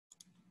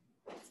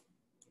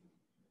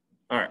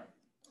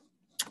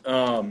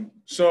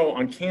So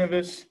on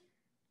Canvas,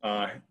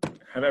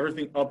 have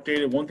everything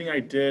updated. One thing I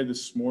did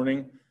this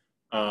morning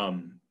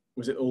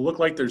was it looked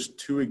like there's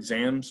 2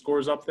 exam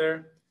scores up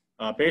there.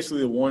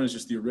 Basically, the one is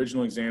just the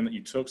original exam that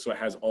you took, so it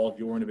has all of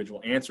your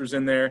individual answers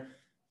in there.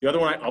 The other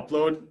one I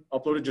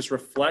uploaded just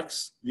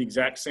reflects the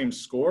exact same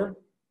score,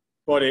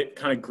 but it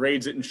kind of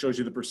grades it and shows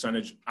you the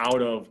percentage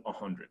out of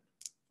 100,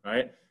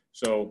 right?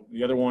 So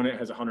the other one, it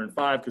has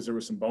 105 because there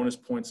were some bonus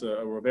points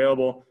that were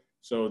available.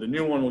 So the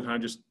new one will kind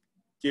of just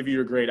give you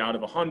your grade out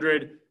of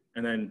 100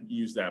 and then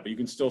use that. But you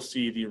can still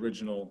see the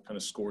original kind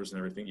of scores and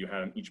everything you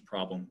had on each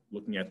problem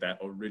looking at that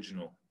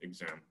original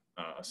exam,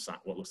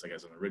 what looks like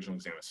as an original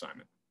exam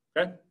assignment,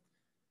 okay?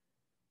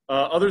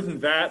 Other than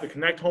that, the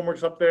Connect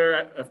homework's up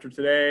there. After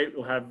today,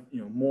 we'll have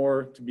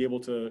more to be able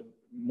to,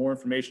 more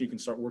information. You can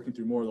start working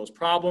through more of those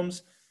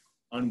problems.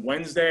 On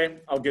Wednesday,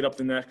 I'll get up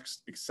the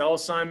next Excel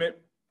assignment.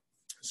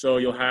 So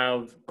you'll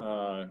have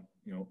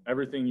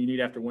everything you need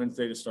after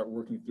Wednesday to start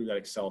working through that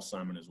Excel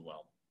assignment as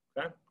well,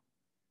 okay?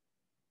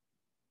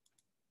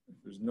 If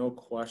there's no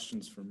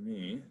questions for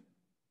me,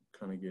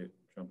 kind of get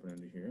jumping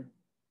into here.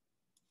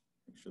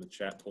 Make sure the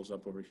chat pulls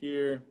up over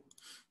here.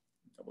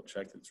 Double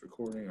check that it's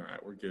recording. All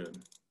right, we're good.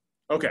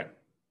 Okay,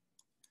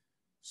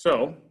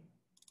 so,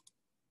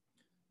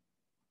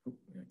 we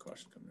got a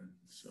question coming in.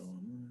 So,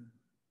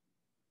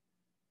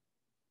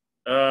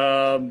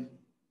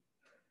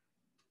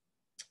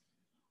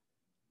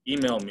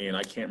 email me, and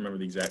I can't remember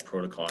the exact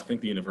protocol. I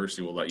think the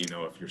university will let you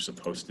know if you're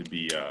supposed to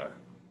be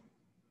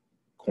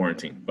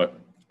quarantined, but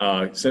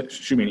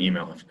shoot me an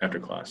email after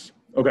class.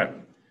 Okay,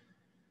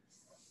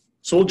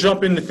 so we'll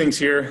jump into things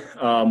here.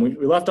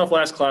 We left off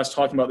last class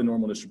talking about the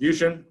normal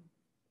distribution.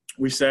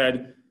 We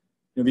said,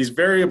 these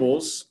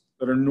variables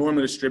that are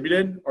normally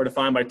distributed are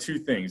defined by 2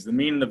 things, the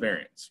mean and the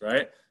variance,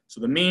 right? So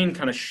the mean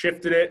kind of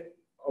shifted it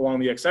along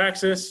the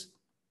x-axis.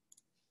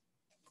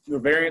 The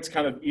variance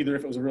kind of, either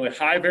if it was a really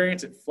high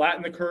variance, it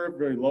flattened the curve,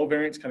 very low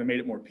variance kind of made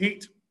it more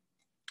peaked.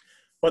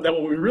 But that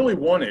what we really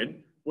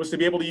wanted was to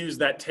be able to use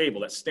that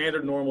table, that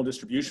standard normal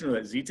distribution or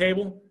that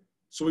z-table.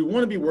 So we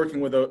want to be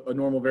working with a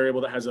normal variable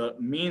that has a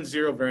mean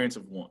 0 variance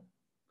of 1,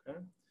 okay?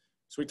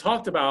 So we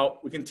talked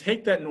about, we can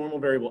take that normal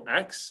variable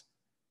x,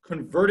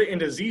 convert it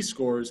into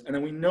z-scores, and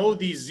then we know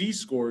these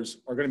z-scores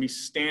are going to be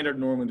standard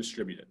normally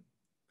distributed,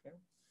 okay?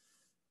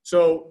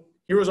 So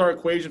here was our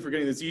equation for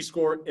getting the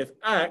z-score. If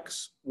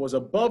x was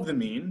above the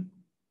mean,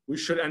 we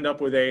should end up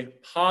with a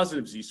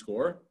positive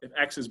z-score. If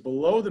x is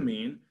below the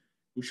mean,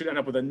 we should end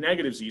up with a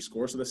negative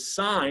z-score. So the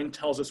sign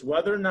tells us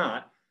whether or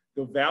not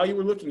the value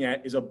we're looking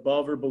at is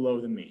above or below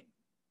the mean,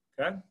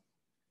 okay?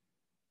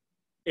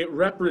 It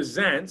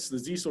represents, the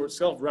z-score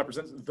itself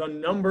represents the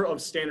number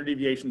of standard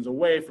deviations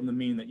away from the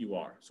mean that you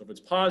are. So if it's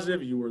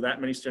positive, you were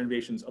that many standard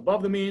deviations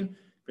above the mean.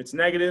 If it's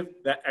negative,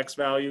 that x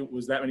value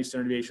was that many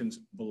standard deviations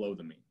below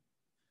the mean.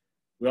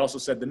 We also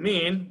said the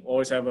mean will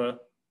always have a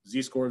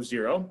z-score of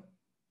 0.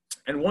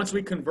 And once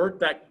we convert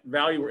that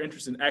value we're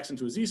interested in x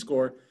into a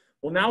z-score,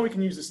 well, now we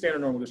can use the standard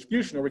normal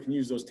distribution or we can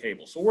use those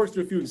tables. So we'll work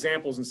through a few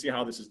examples and see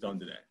how this is done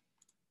today,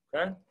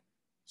 okay?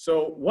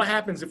 So what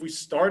happens if we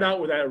start out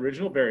with that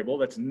original variable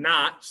that's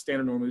not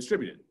standard normally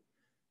distributed?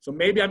 So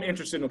maybe I'm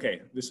interested in,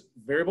 okay, this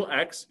variable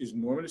x is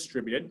normally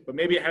distributed, but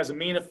maybe it has a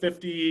mean of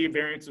 50,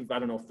 variance of,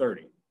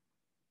 30.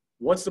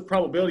 What's the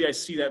probability I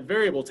see that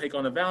variable take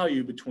on a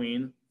value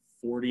between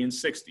 40 and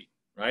 60,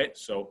 right?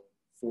 So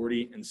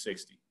 40 and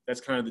 60.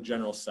 That's kind of the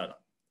general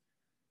setup.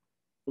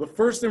 Well, the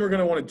first thing we're going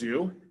to want to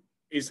do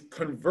is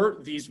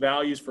convert these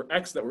values for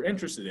x that we're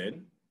interested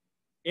in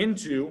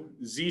into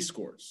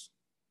z-scores.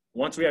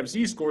 Once we have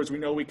z-scores, we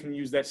know we can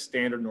use that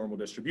standard normal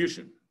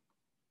distribution.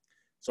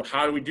 So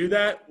how do we do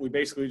that? We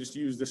basically just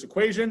use this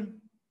equation.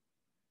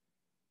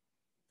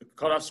 The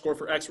cutoff score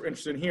for x we're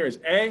interested in here is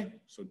A,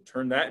 so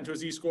turn that into a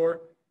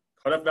z-score.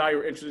 Cutoff value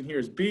we're interested in here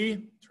is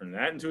B, turn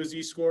that into a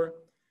z-score.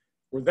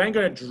 We're then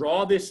going to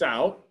draw this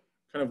out,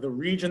 kind of the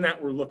region that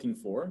we're looking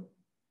for.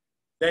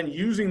 Then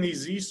using these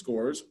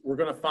z-scores, we're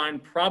going to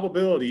find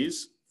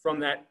probabilities from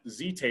that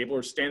z-table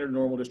or standard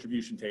normal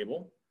distribution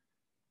table.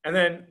 And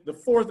then the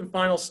fourth and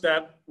final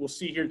step we'll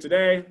see here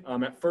today.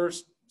 At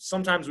first,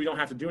 sometimes we don't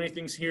have to do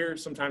anything here,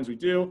 sometimes we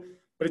do,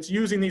 but it's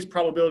using these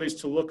probabilities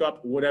to look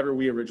up whatever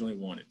we originally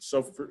wanted.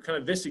 So for kind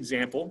of this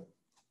example,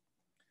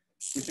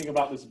 if we think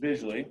about this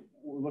visually,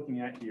 what we're looking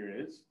at here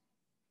is,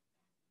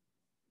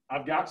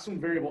 I've got some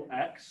variable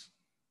x,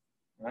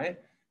 right?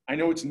 I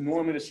know it's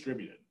normally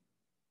distributed.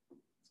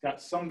 It's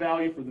got some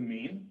value for the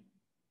mean,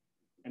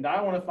 and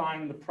I want to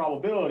find the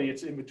probability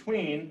it's in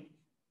between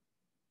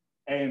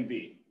A and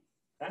B.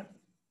 Okay.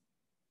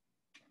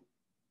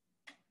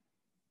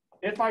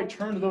 If I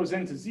turned those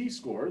into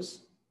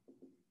z-scores,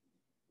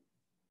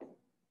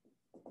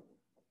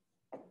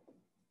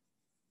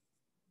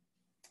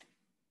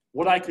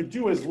 what I could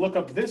do is look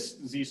up this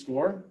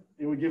z-score.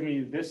 It would give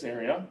me this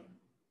area.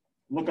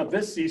 Look up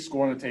this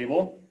z-score on the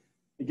table.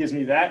 It gives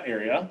me that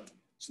area.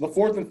 So the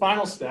fourth and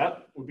final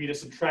step would be to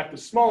subtract the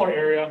smaller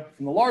area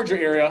from the larger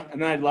area,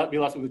 and then I'd be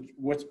left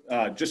with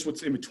just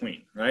what's in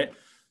between, right?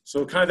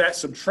 So kind of that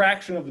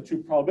subtraction of the two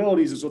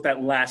probabilities is what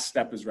that last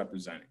step is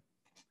representing.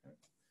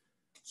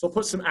 So I'll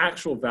put some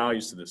actual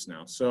values to this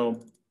now.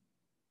 So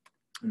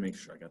let me make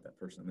sure I got that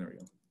person. There we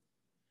go.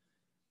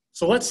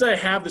 So let's say I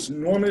have this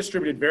normally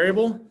distributed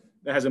variable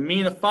that has a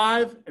mean of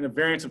 5 and a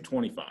variance of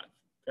 25.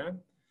 Okay?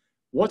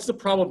 What's the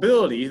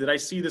probability that I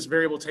see this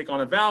variable take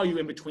on a value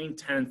in between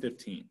 10 and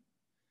 15?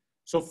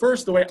 So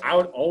first, the way I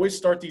would always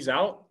start these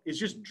out is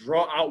just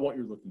draw out what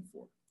you're looking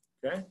for.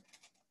 Okay?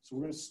 So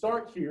we're going to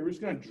start here. We're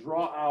just going to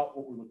draw out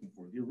what we're looking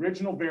for, the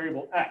original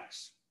variable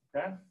x.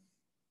 Okay?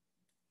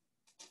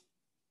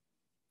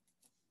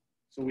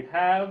 So we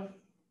have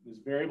this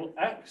variable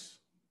x,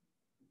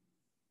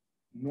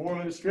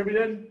 normally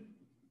distributed,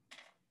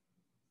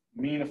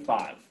 mean of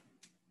 5.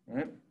 All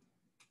right?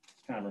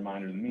 It's kind of a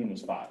reminder the mean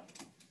was 5.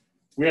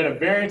 We had a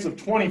variance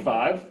of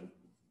 25,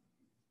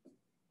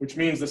 which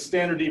means the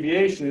standard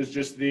deviation is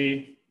just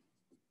the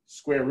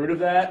square root of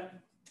that.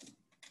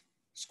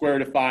 Square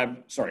root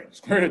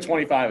of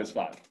 25 is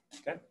 5.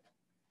 Okay?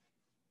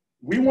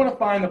 We want to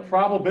find the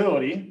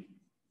probability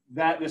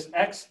that this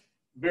x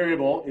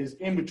variable is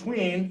in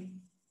between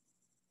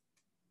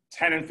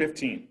 10 and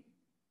 15.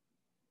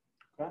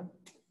 Okay?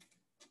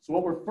 So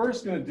what we're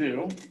first going to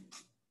do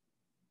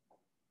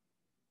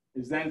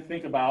is then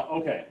think about,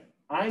 okay,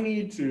 I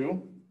need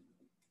to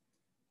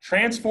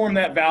transform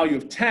that value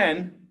of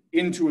 10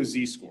 into a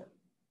z-score.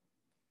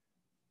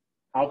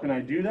 How can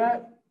I do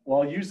that?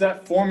 Well, I'll use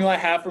that formula I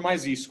have for my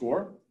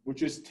z-score,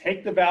 which is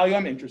take the value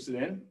I'm interested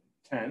in,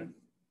 10,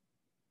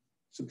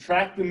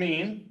 subtract the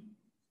mean,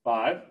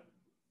 5,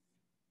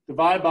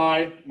 divide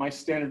by my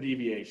standard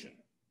deviation.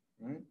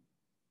 Right?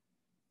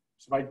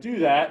 So if I do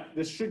that,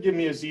 this should give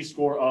me a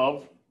z-score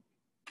of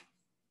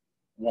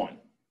 1,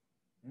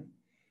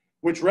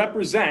 which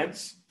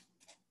represents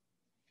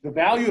the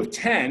value of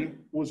 10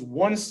 was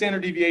 1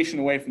 standard deviation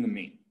away from the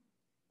mean.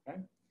 Okay?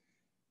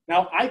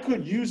 Now, I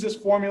could use this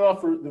formula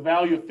for the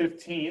value of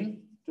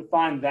 15 to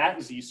find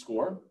that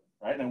z-score,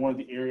 right? And I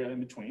wanted the area in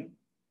between.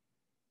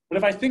 But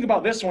if I think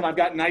about this one, I've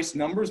got nice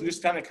numbers, and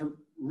just kind of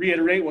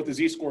reiterate what the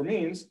z-score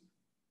means.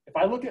 If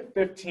I look at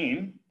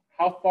 15,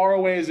 how far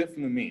away is it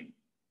from the mean?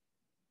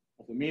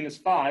 Well, if the mean is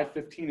 5,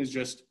 15 is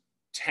just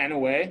 10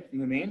 away from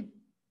the mean.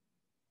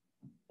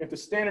 If the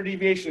standard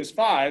deviation is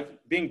 5,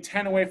 being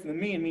 10 away from the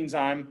mean means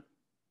I'm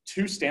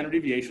 2 standard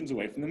deviations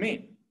away from the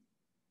mean.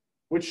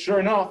 Which, sure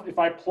enough, if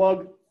I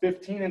plug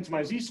 15 into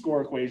my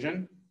z-score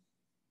equation,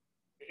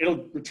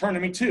 it'll return to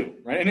me 2,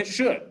 right? And it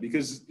should,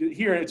 because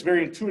here it's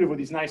very intuitive with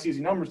these nice,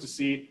 easy numbers to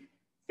see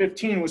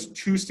 15 was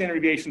 2 standard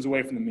deviations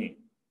away from the mean.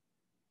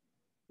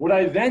 What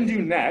I then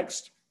do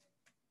next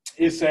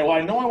is say, well,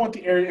 I know I want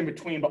the area in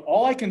between, but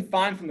all I can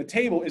find from the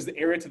table is the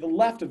area to the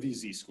left of these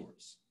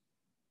z-scores.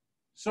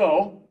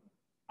 So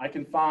I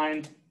can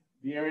find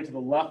the area to the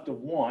left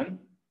of 1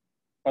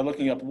 by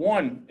looking up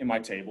 1 in my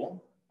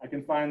table. I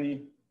can find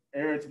the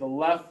area to the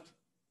left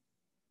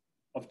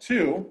of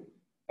 2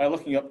 by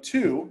looking up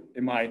 2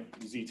 in my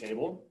z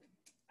table.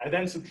 I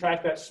then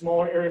subtract that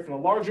smaller area from the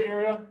larger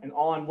area, and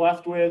all I'm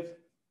left with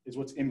is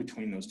what's in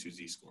between those two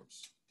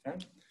z-scores.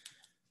 Okay?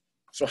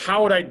 So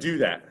how would I do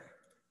that?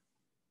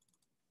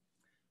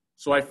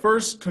 So I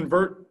first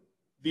convert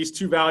these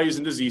two values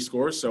into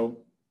z-scores. So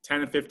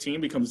 10 and 15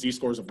 become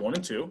z-scores of 1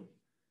 and 2.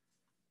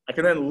 I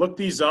can then look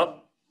these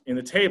up in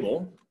the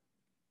table,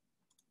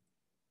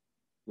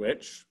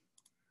 which,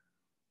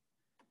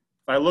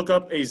 if I look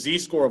up a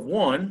z-score of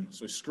 1,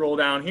 so scroll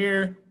down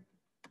here,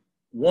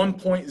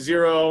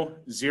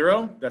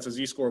 1.00, that's a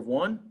z-score of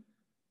 1,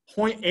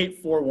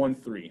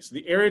 0.8413. So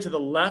the area to the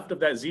left of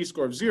that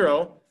z-score of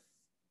 0,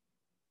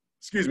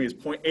 is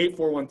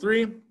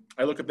 0.8413.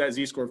 I look up that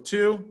z-score of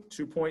 2,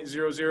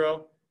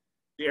 2.00.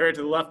 The area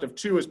to the left of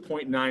 2 is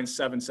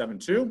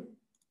 0.9772.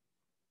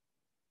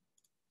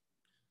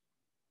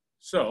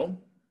 So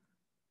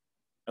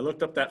I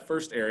looked up that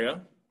first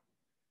area,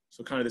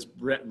 so kind of this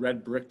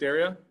red bricked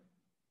area.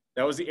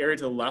 That was the area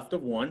to the left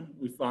of 1.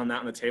 We found that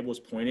on the table was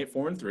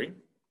 0.8413.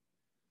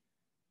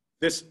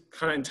 This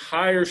kind of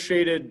entire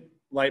shaded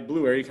light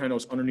blue area, you kind of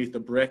notice underneath the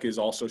brick is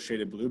also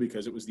shaded blue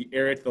because it was the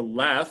area to the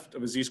left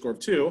of a z-score of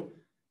 2.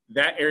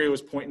 That area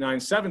was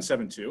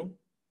 0.9772.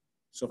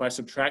 So if I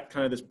subtract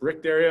kind of this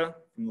bricked area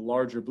from the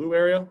larger blue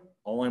area,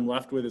 all I'm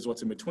left with is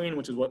what's in between,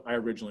 which is what I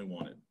originally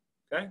wanted.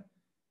 Okay?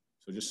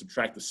 So just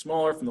subtract the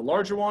smaller from the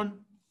larger one,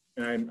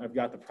 and I've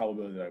got the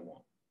probability that I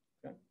want.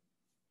 Okay?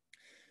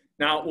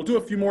 Now, we'll do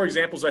a few more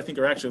examples I think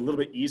are actually a little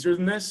bit easier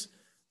than this,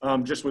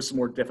 just with some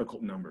more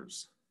difficult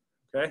numbers.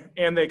 Okay?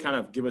 And they kind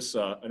of give us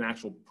an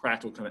actual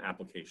practical kind of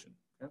application.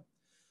 Okay?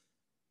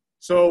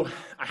 So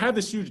I have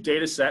this huge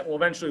data set. We'll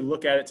eventually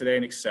look at it today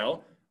in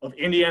Excel of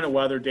Indiana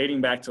weather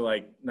dating back to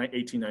like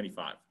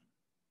 1895.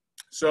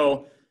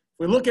 So if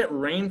we look at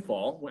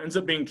rainfall, what ends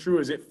up being true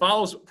is it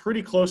follows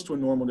pretty close to a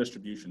normal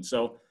distribution.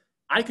 So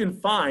I can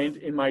find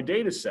in my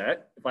data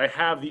set, if I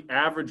have the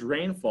average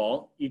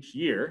rainfall each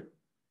year,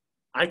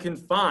 I can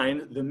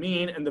find the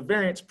mean and the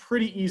variance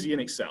pretty easy in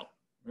Excel,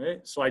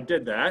 right? So I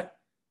did that,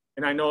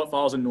 and I know it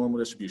follows a normal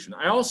distribution.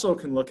 I also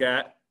can look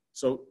at,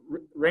 so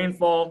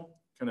rainfall,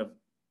 kind of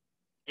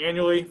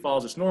annually,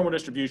 follows this normal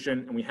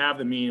distribution, and we have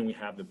the mean and we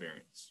have the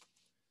variance.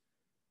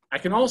 I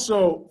can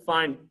also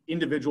find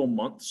individual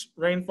months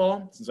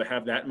rainfall, since I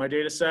have that in my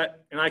data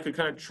set, and I could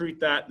kind of treat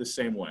that the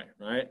same way,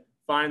 right?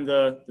 Find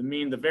the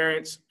mean, the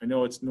variance, I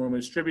know it's normally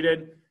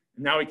distributed,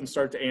 and now we can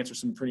start to answer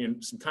some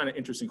kind of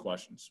interesting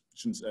questions.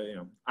 Since,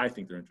 I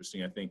think they're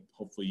interesting. I think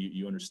hopefully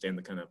you understand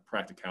the kind of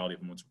practicality of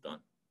them once we're done.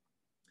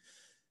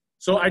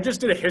 So I just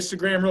did a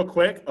histogram real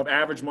quick of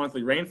average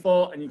monthly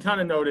rainfall, and you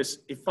kind of notice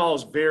it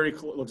follows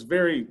looks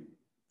very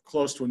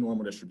close to a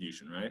normal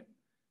distribution, right?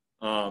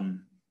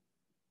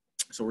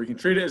 So we can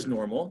treat it as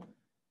normal.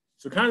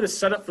 So kind of the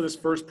setup for this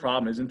first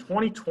problem is in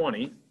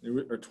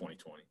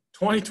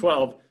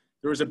 2012,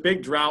 there was a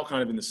big drought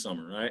kind of in the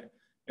summer, right?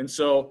 And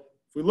so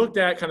if we looked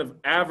at kind of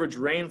average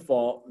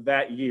rainfall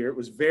that year, it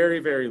was very,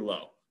 very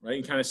low, right?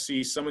 You kind of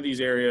see some of these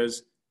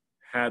areas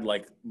had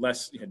like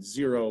had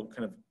zero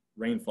kind of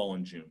rainfall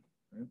in June.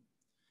 Right?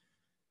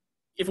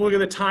 If we look at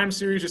the time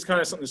series, just kind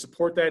of something to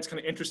support that, it's kind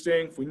of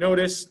interesting. If we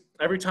notice,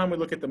 every time we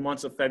look at the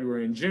months of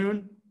February and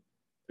June,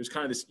 there's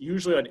kind of this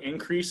usually an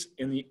increase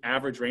in the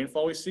average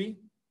rainfall we see.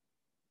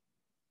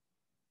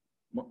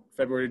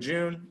 February to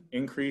June,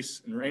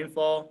 increase in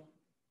rainfall.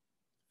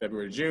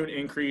 February to June,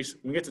 increase.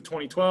 When we get to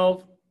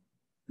 2012,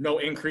 no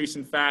increase.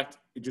 In fact,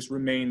 it just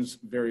remains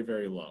very,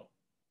 very low.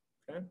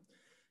 Okay?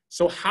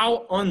 So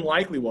how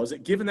unlikely was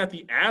it, given that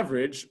the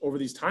average over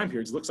these time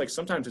periods looks like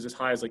sometimes it's as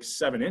high as like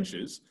 7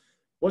 inches,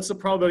 what's the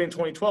probability in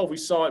 2012 we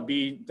saw it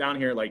be down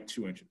here at like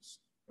 2 inches,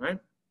 right?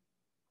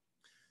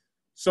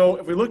 So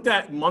if we looked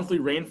at monthly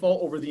rainfall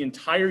over the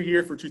entire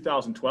year for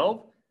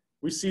 2012,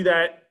 we see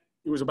that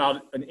it was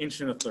about 1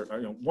 inch and a third,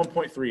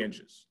 1.3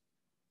 inches.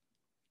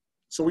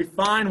 So we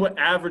find what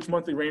average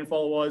monthly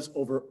rainfall was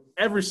over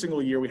every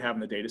single year we have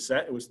in the data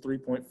set. It was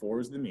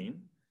 3.4 is the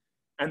mean,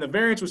 and the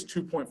variance was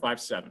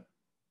 2.57.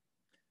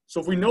 So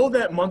if we know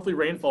that monthly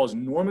rainfall is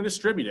normally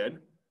distributed,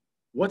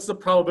 what's the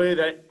probability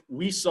that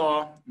we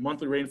saw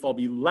monthly rainfall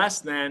be less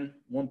than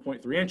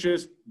 1.3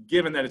 inches,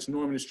 given that it's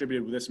normally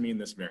distributed with this mean,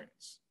 this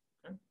variance?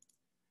 Okay.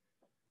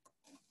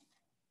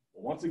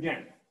 Well, once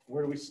again,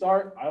 where do we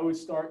start? I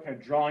always start kind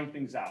of drawing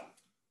things out,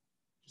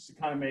 just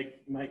to kind of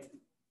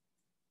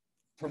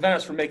prevent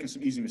us from making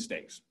some easy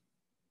mistakes.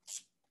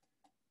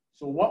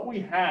 So what we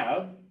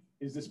have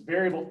is this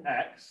variable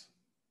x,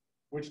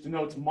 which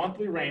denotes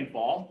monthly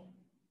rainfall.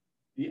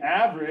 The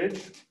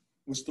average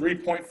was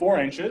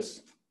 3.4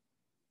 inches.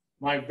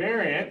 My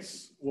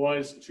variance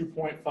was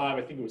 2.5,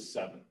 I think it was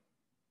 7,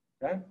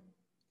 okay?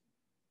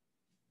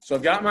 So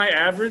I've got my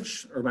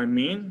average, or my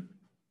mean.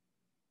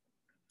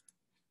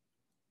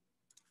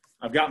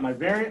 I've got my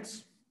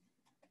variance.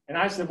 And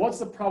I said, what's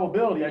the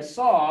probability? I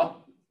saw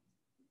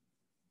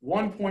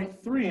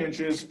 1.3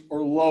 inches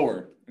or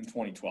lower in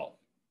 2012.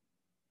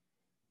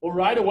 Well,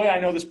 right away, I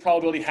know this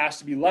probability has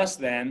to be less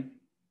than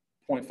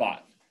 0.5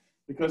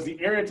 because the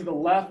area to the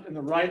left and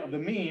the right of the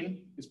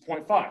mean is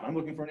 0.5. I'm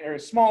looking for an area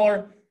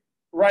smaller.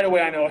 Right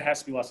away, I know it has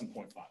to be less than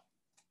 0.5.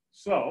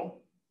 So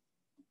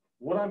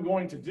what I'm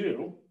going to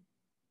do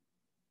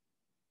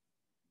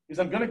is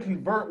I'm going to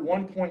convert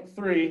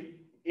 1.3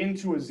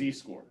 into a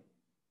z-score.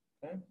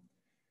 Okay?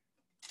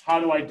 How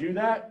do I do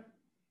that?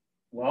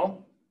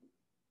 Well,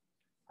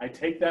 I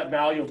take that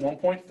value of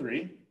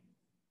 1.3,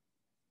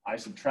 I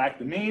subtract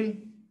the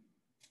mean,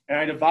 and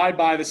I divide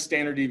by the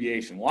standard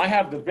deviation. Well, I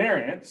have the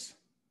variance,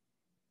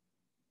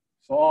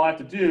 so all I have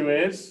to do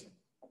is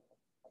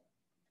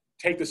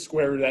take the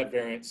square root of that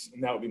variance,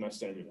 and that would be my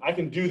standard deviation. I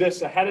can do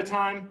this ahead of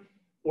time,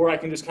 or I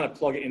can just kind of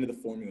plug it into the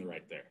formula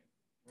right there.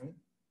 Right?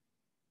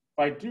 If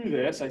I do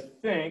this, I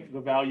think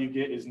the value you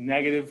get is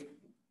negative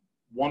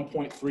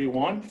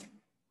 1.31.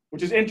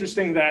 Which is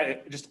interesting that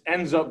it just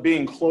ends up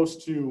being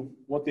close to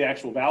what the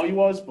actual value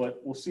was, but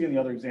we'll see in the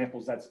other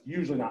examples that's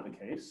usually not the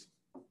case.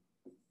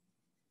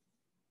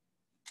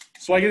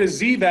 So I get a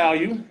z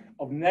value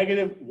of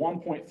negative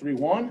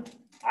 1.31.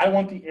 I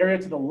want the area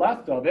to the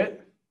left of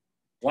it.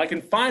 Well, I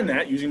can find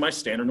that using my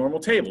standard normal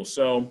table.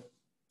 So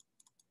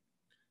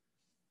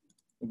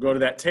we'll go to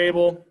that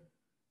table,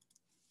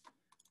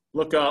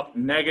 look up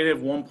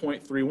negative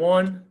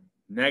 1.31,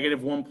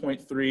 negative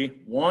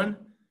 1.31.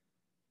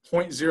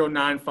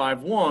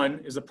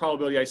 0.0951 is the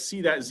probability I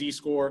see that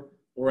z-score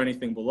or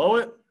anything below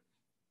it.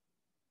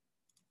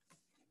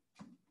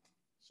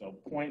 So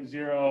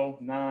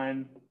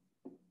 0.09,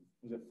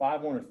 was it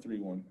 51 or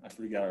 31? I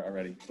forgot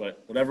already,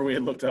 but whatever we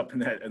had looked up in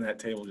that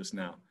table just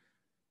now.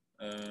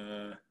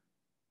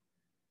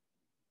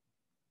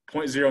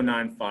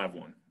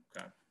 0.0951,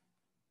 okay.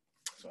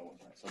 So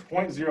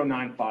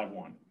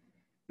 0.0951.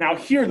 Now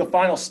here, the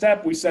final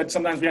step, we said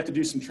sometimes we have to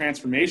do some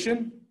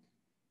transformation,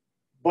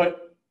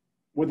 but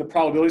with the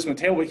probabilities from the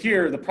table. But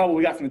here, the probability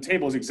we got from the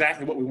table is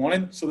exactly what we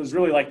wanted. So there's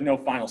really like no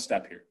final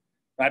step here,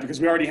 right?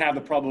 Because we already have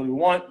the probability we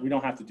want. We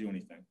don't have to do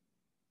anything,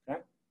 okay?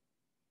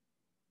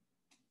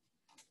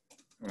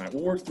 All right,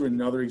 we'll work through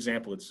another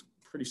example that's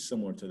pretty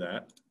similar to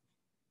that,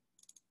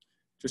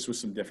 just with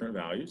some different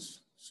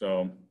values.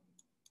 So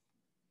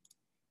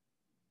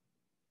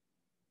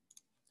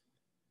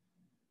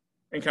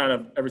and kind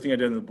of everything I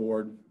did on the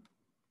board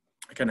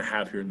I kind of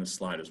have here in this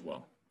slide as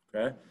well,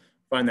 okay?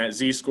 Find that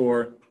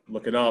z-score,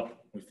 look it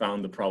up, we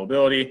found the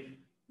probability,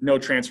 no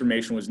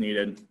transformation was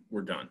needed,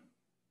 we're done,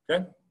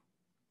 okay?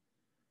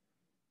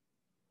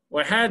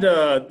 Well, I had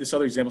this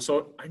other example.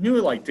 So I knew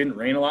it like didn't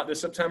rain a lot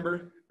this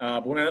September,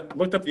 but when I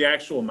looked up the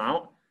actual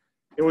amount,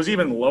 it was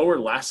even lower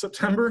last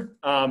September.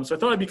 So I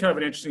thought it'd be kind of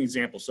an interesting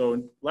example.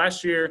 So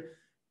last year,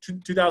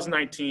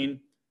 2019,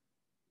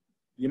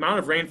 the amount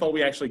of rainfall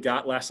we actually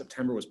got last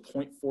September was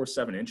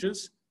 0.47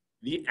 inches.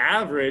 The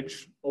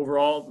average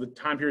overall, the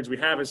time periods we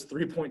have is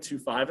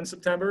 3.25 in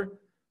September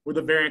with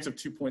a variance of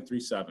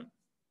 2.37.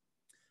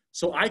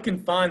 So I can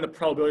find the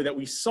probability that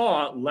we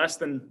saw less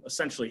than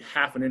essentially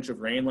half an inch of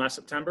rain last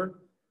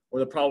September, or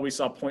the probability we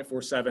saw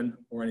 0.47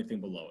 or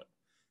anything below it.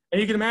 And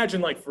you can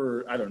imagine, like,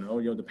 for, I don't know,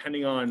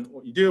 depending on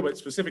what you do, but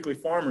specifically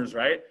farmers,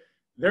 right?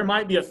 There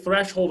might be a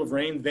threshold of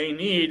rain they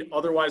need,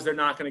 otherwise they're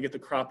not going to get the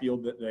crop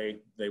yield that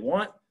they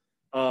want.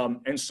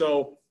 And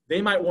so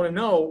they might want to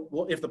know,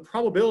 well, if the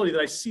probability that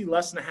I see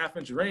less than a half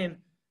inch of rain,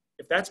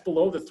 if that's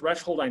below the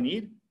threshold I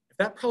need, if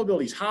that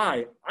probability is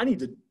high, I need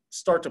to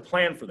start to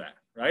plan for that,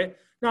 right?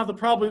 Now, if the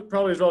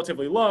probability is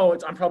relatively low,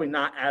 I'm probably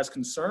not as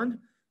concerned.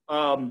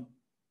 But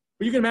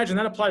you can imagine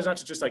that applies not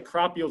to just like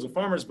crop yields of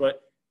farmers,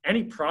 but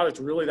any product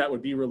really that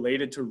would be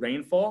related to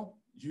rainfall.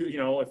 You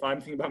know, if I'm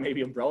thinking about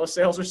maybe umbrella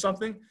sales or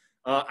something,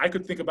 I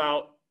could think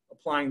about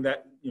applying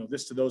that,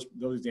 this to those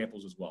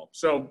examples as well.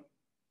 So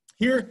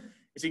here,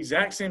 it's the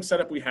exact same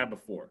setup we had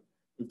before.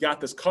 We've got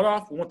this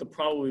cutoff. We want the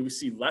probability we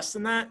see less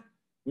than that.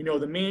 We know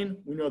the mean.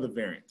 We know the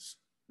variance,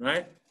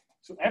 right?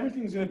 So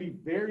everything's going to be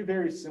very,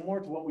 very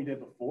similar to what we did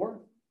before.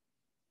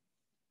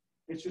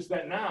 It's just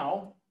that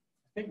now,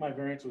 I think my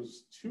variance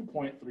was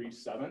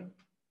 2.37.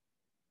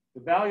 The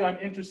value I'm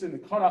interested in, the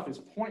cutoff, is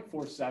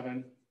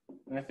 0.47.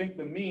 And I think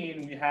the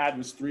mean we had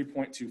was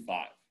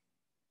 3.25.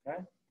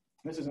 Okay?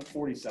 This isn't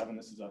 47.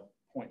 This is a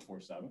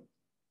 0.47.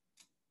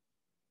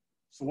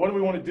 So what do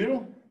we want to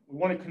do? We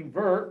want to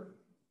convert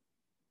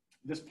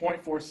this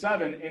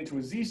 0.47 into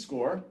a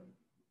z-score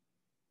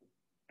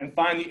and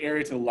find the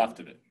area to the left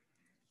of it.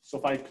 So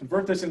if I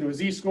convert this into a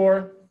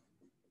z-score,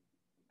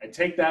 I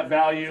take that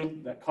value,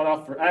 that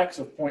cutoff for x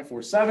of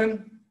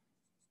 0.47,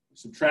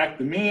 subtract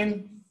the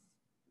mean,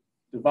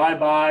 divide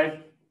by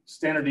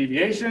standard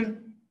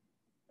deviation.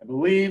 I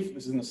believe,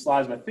 this is in the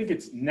slides, but I think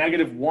it's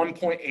negative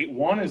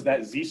 1.81 is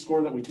that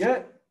z-score that we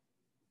get.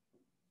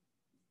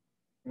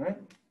 All right.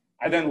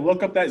 I then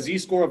look up that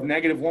z-score of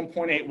negative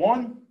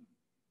 1.81.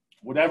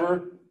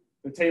 Whatever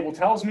the table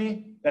tells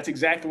me, that's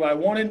exactly what I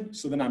wanted,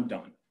 so then I'm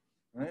done.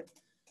 All right.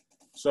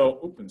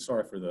 So, and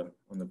sorry for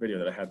on the video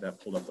that I had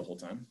that pulled up the whole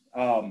time.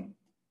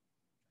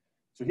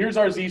 So here's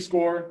our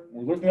z-score.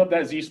 We're looking up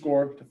that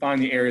z-score to find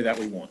the area that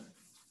we want.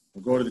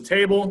 We'll go to the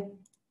table.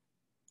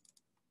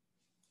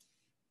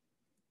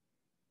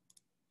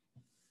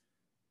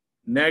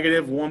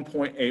 Negative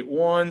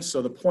 1.81,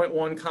 so the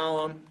 0.1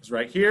 column is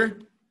right here.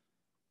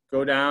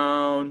 Go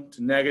down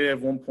to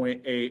negative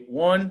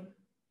 1.81,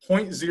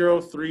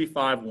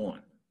 0.0351,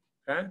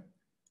 okay?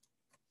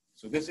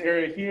 So this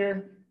area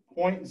here,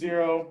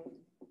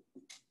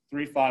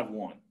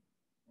 0.0351.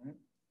 Right?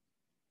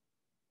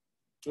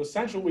 So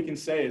essentially what we can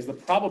say is the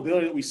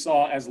probability that we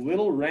saw as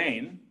little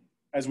rain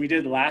as we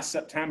did last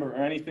September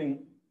or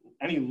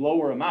any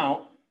lower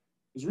amount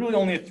is really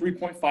only a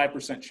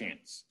 3.5%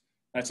 chance.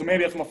 Right, so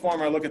maybe if I'm a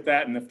farmer, I look at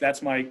that, and if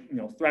that's my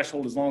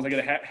threshold, as long as I get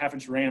a half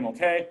inch of rain, I'm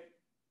okay.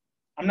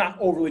 I'm not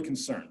overly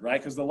concerned, right?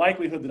 Because the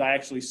likelihood that I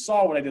actually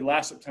saw what I did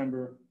last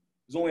September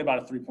is only about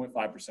a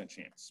 3.5%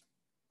 chance,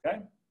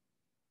 okay?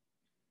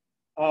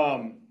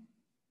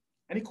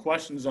 Any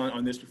questions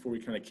on this before we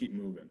kind of keep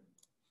moving?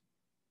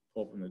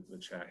 Open the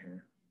chat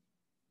here.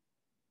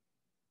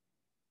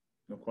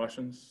 No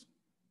questions?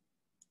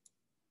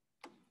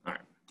 All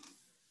right.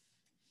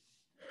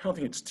 I don't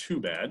think it's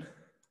too bad.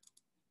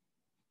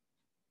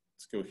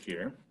 Let's go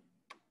here.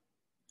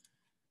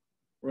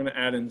 We're going to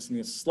add in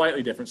something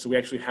slightly different, so we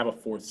actually have a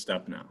fourth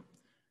step now.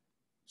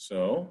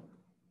 So,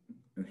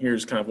 and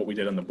here's kind of what we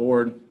did on the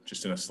board,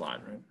 just in a slide,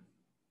 right?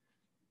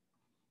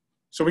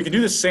 So we can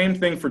do the same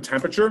thing for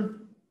temperature.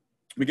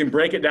 We can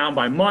break it down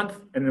by month,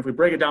 and if we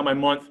break it down by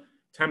month,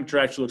 temperature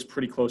actually looks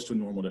pretty close to a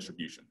normal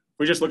distribution. If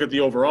we just look at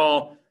the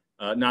overall,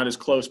 not as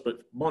close,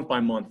 but month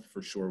by month,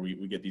 for sure,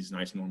 we get these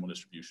nice normal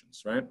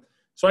distributions, right?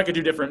 So I could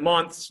do different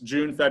months,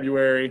 June,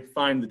 February,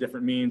 find the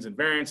different means and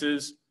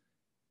variances.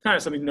 Kind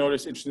of something to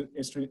notice,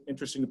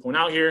 interesting to point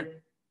out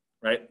here,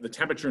 right? The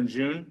temperature in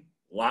June,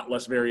 a lot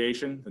less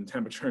variation than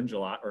temperature in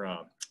July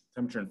or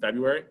temperature in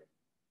February.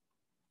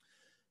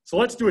 So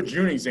let's do a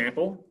June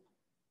example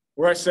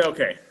where I say,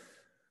 okay,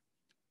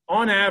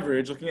 on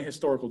average, looking at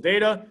historical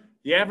data,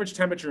 the average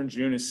temperature in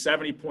June is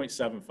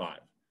 70.75.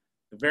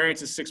 The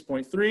variance is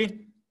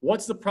 6.3.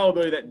 What's the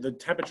probability that the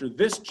temperature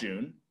this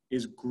June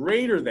is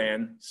greater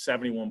than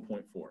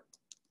 71.4?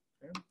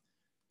 Okay.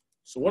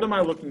 So what am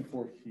I looking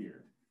for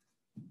here?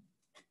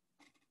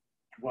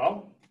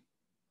 Well,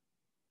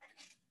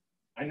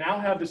 I now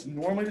have this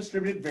normally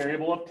distributed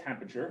variable of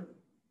temperature.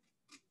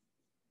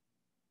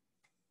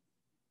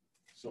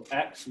 So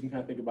X, we can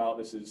kind of think about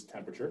this as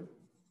temperature.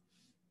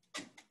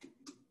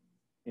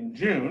 In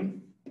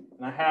June,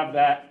 and I have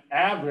that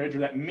average or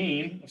that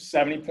mean of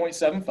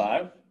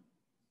 70.75.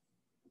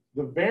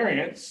 The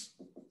variance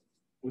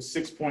was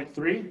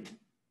 6.3.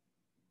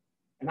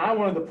 And I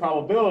wanted the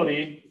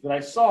probability that I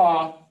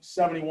saw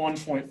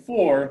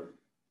 71.4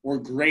 or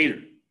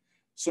greater.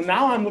 So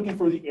now I'm looking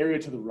for the area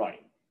to the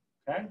right,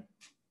 okay?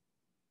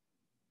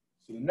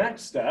 So the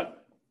next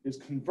step is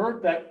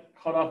convert that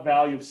cutoff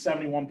value of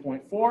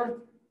 71.4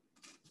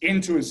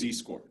 into a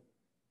z-score,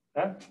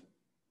 okay?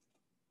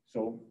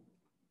 So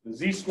the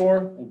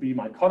z-score will be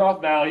my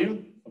cutoff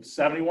value of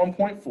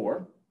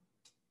 71.4,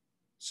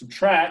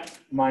 subtract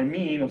my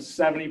mean of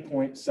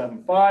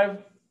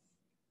 70.75,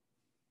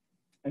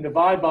 and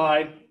divide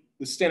by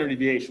the standard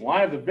deviation. Well,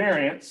 I have the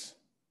variance,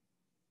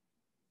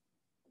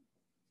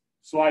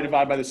 so I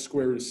divide by the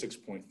square root of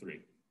 6.3.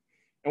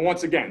 And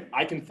once again,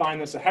 I can find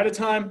this ahead of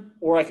time,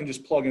 or I can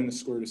just plug in the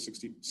square root of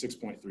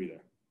 6.3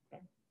 there.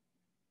 Okay.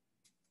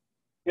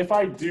 If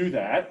I do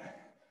that,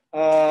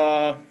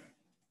 I'm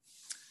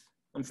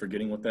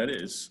forgetting what that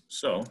is.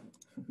 So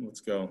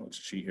let's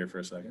cheat here for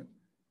a second.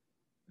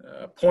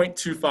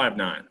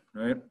 0.259,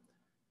 right?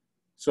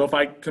 So if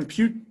I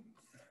compute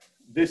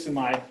this in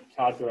my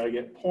calculator, I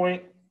get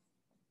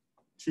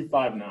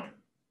 0.259,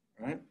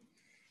 right?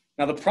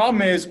 Now the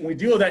problem is when we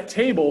deal with that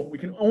table, we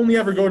can only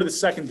ever go to the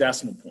second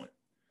decimal point.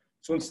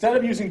 So instead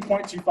of using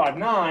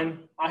 0.259,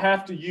 I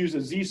have to use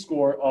a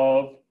z-score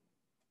of,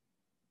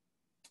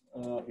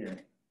 here, I'm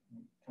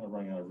kind of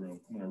running out of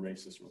room. I'm going to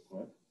erase this real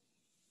quick.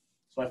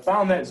 So I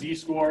found that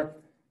z-score.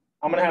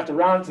 I'm going to have to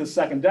round it to the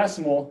second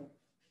decimal,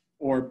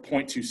 or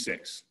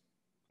 0.26.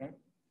 Okay?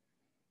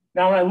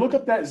 Now when I look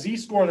up that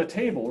z-score in the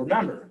table,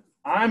 remember,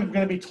 I'm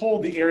going to be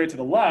told the area to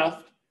the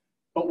left,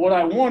 but what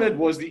I wanted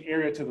was the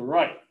area to the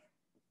right.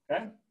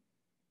 Okay?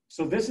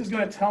 So this is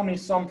going to tell me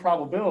some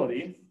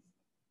probability,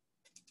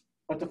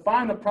 but to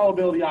find the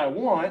probability I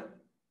want,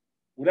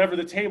 whatever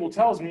the table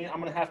tells me,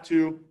 I'm going to have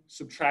to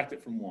subtract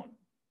it from 1.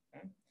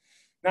 Okay?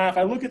 Now if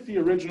I look at the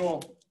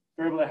original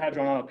variable that I had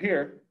drawn up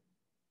here,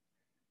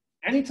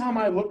 anytime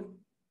I look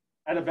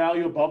at a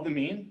value above the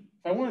mean,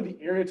 if I wanted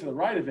the area to the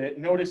right of it,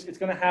 notice it's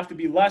going to have to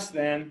be less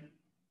than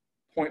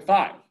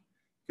 0.5,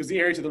 because the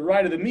area to the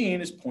right of the mean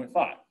is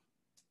 0.5.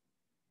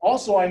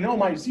 Also, I know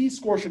my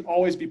z-score should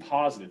always be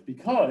positive,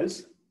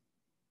 because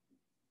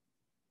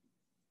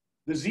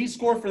the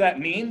z-score for that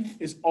mean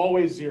is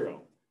always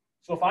 0.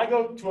 So if I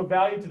go to a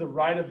value to the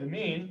right of the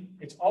mean,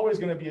 it's always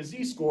going to be a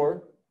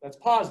z-score that's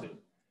positive.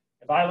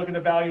 If I look at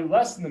a value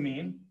less than the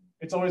mean,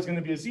 it's always going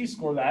to be a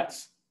z-score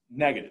that's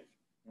negative.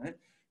 Right?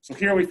 So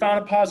here we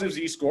found a positive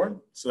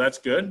z-score, so that's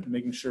good,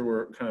 making sure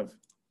we're kind of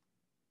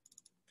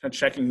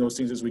checking those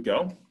things as we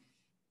go.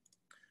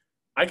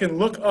 I can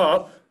look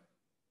up,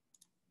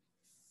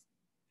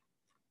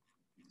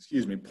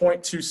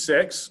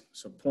 0.26,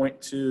 so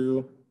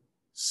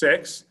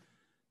 0.26,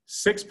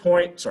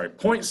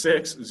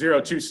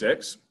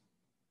 0.6026.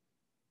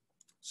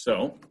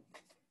 So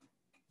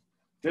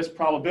this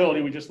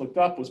probability we just looked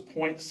up was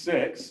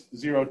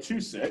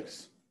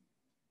 0.6026.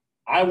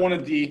 I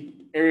wanted the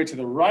area to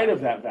the right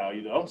of that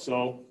value though,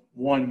 so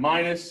 1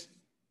 minus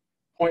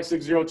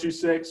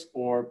 0.6026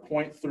 or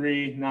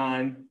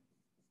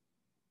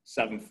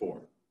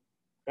 0.3974.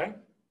 Okay?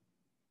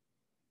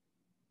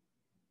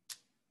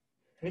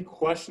 Any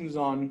questions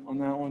on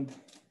that one?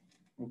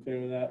 Okay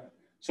with that?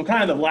 So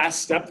kind of the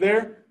last step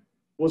there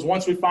was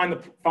once we found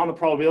the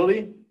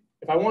probability,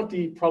 if I want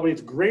the probability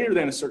it's greater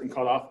than a certain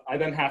cutoff, I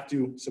then have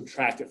to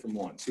subtract it from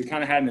 1. So we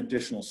kind of had an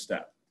additional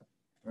step.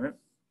 All right?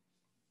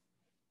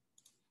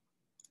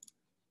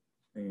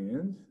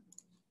 And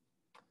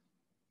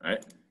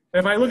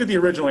if I look at the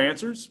original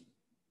answers,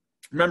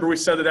 remember we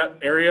said that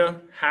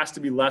area has to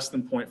be less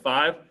than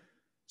 0.5.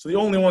 So the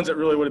only ones that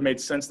really would have made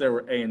sense there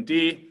were A and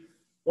D.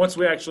 Once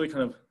we actually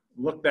kind of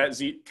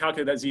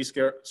calculate that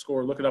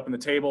z-score, look it up in the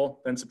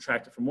table, then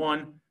subtract it from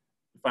 1,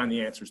 we find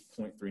the answer is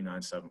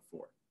 0.3974.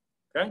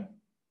 Okay?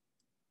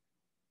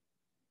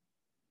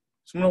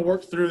 So I'm going to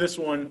work through this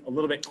one a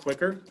little bit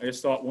quicker. I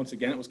just thought, once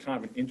again, it was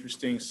kind of an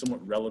interesting,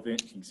 somewhat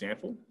relevant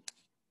example.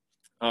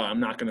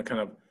 I'm not going to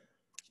kind of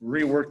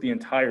rework the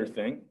entire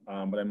thing,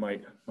 but I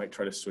might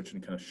try to switch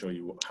and kind of show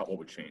you what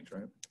would change,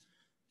 right?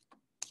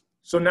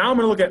 So now I'm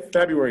going to look at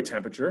February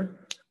temperature.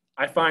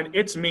 I find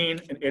its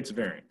mean and its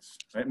variance,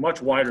 right?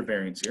 Much wider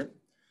variance here.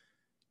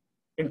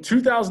 In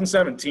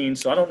 2017,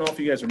 so I don't know if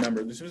you guys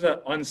remember, this was an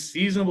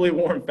unseasonably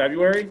warm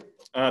February.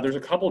 There's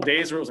a couple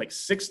days where it was like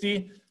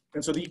 60,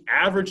 and so the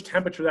average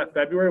temperature that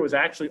February was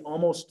actually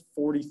almost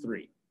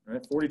 43,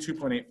 right?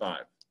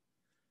 42.85.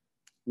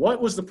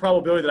 What was the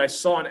probability that I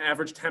saw an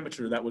average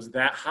temperature that was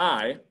that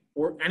high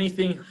or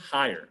anything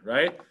higher,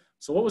 right?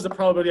 So what was the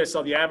probability I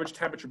saw the average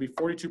temperature be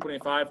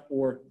 42.85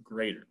 or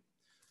greater?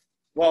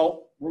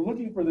 Well, we're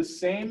looking for the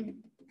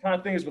same kind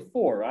of thing as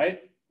before,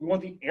 right? We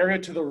want the area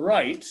to the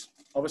right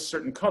of a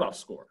certain cutoff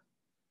score.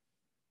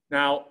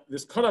 Now,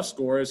 this cutoff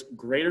score is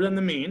greater than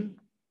the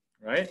mean,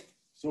 right?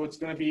 So it's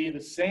going to be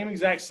the same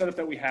exact setup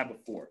that we had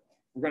before.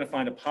 We're going to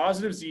find a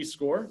positive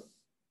z-score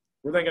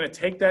We're then going to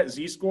take that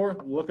z-score,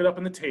 look it up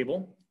in the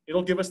table.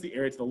 It'll give us the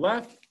area to the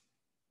left.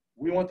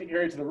 We want the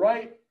area to the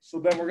right, so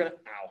then we're going to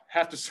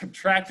have to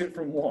subtract it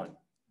from 1,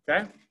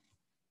 okay?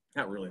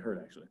 That really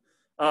hurt, actually.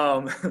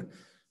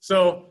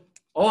 So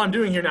all I'm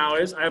doing here now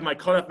is I have my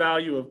cutoff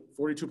value of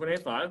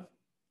 42.85.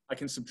 I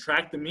can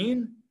subtract the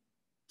mean,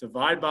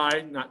 divide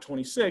by not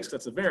 26,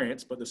 that's the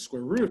variance, but the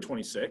square root of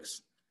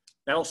 26.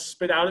 That'll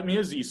spit out at me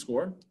a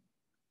z-score,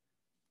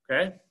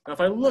 okay? Now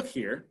if I look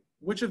here,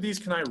 which of these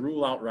can I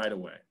rule out right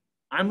away?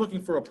 I'm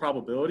looking for a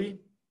probability,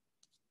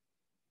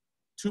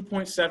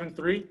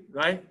 2.73,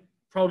 right?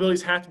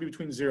 Probabilities have to be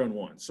between 0 and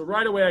 1. So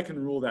right away I can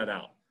rule that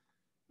out.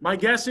 My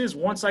guess is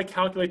once I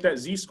calculate that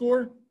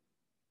z-score,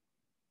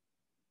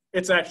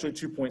 it's actually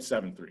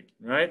 2.73,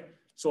 right?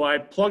 So I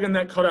plug in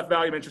that cutoff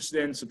value I'm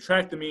interested in,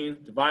 subtract the mean,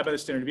 divide by the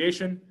standard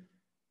deviation.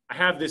 I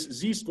have this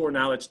z-score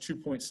now that's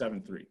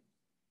 2.73.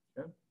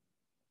 Okay?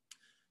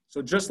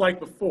 So just like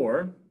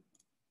before,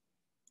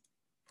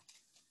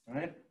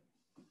 right?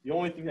 The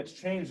only thing that's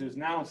changed is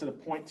now instead of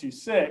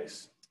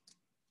 0.26,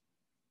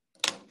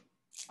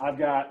 I've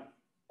got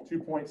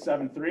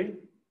 2.73.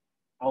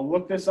 I'll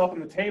look this up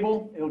in the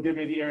table. It'll give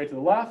me the area to the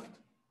left.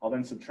 I'll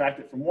then subtract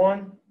it from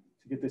 1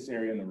 to get this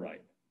area on the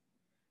right.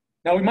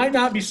 Now, we might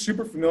not be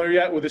super familiar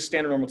yet with this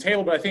standard normal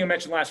table, but I think I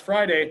mentioned last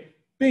Friday,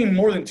 being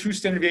more than 2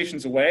 standard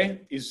deviations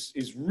away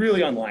is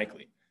really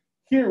unlikely.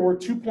 Here, we're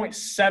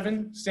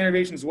 2.7 standard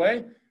deviations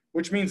away,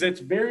 which means that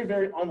it's very,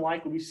 very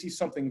unlikely we see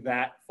something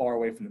that far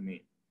away from the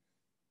mean.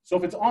 So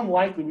if it's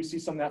unlikely we see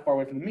something that far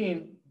away from the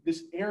mean,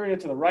 this area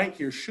to the right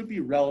here should be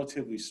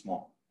relatively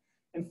small.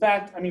 In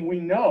fact, I mean, we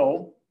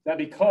know that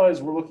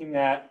because we're looking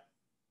at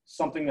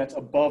something that's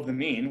above the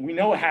mean, we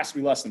know it has to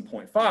be less than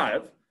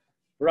 0.5,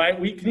 right?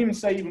 We can even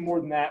say even more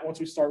than that once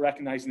we start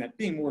recognizing that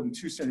being more than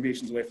 2 standard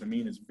deviations away from the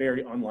mean is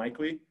very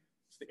unlikely.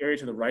 So the area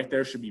to the right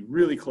there should be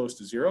really close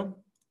to 0.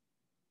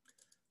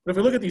 But if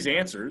we look at these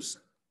answers,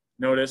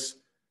 notice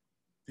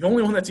the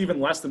only one that's even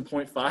less than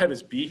 0.5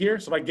 is B here.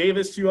 So if I gave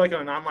this to you like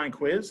on an online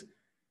quiz,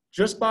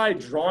 just by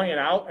drawing it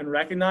out and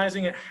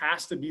recognizing it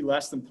has to be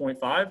less than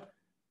 0.5,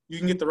 you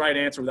can get the right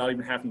answer without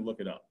even having to look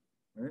it up.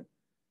 Right?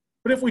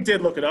 But if we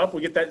did look it up,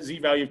 we get that z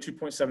value of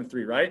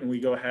 2.73, right? And we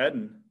go ahead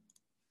and,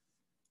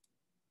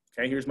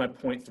 okay, here's my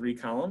 0.3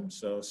 column.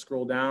 So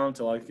scroll down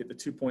until I get the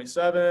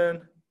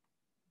 2.7,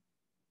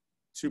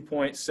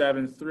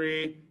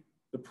 2.73.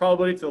 The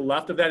probability to the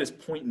left of that is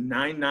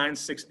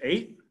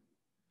 0.9968.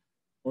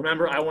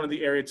 Remember, I wanted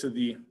the area to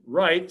the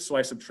right, so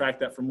I subtract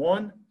that from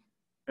 1,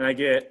 and I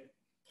get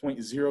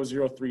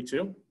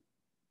 0.0032.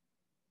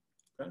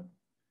 Okay.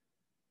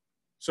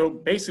 So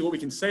basically what we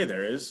can say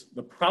there is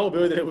the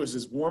probability that it was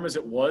as warm as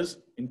it was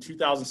in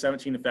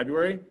 2017 in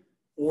February,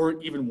 or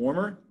even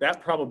warmer,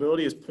 that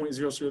probability is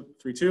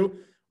 0.0032,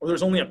 or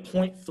there's only a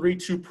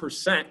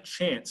 0.32%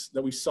 chance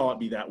that we saw it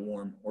be that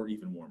warm or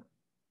even warmer.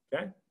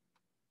 Okay?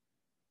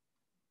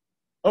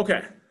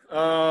 Okay, where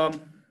are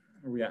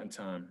we at in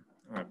time?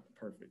 All right,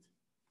 perfect.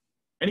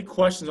 Any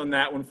questions on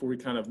that one before we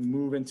kind of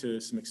move into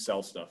some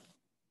Excel stuff?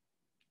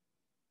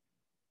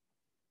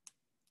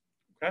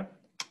 Okay.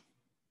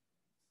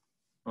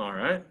 All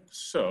right,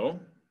 so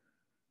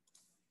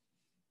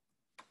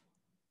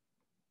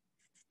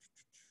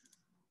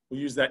we'll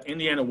use that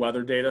Indiana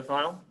weather data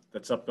file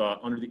that's up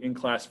under the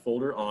in-class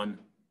folder on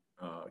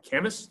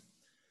Canvas.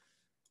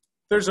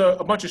 There's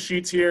a bunch of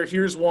sheets here.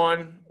 Here's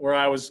one where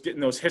I was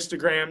getting those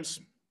histograms.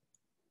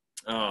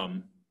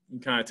 You can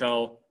kind of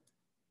tell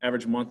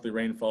average monthly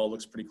rainfall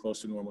looks pretty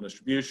close to normal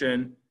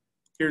distribution.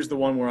 Here's the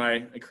one where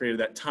I created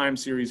that time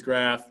series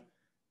graph.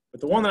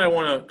 But the one that I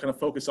want to kind of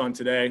focus on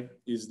today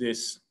is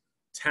this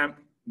temp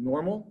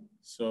normal.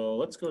 So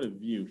let's go to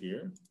view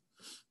here.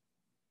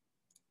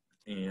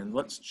 And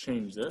let's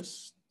change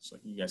this so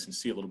you guys can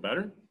see it a little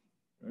better.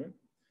 All right.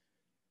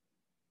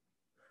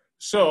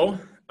 So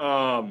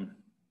I'm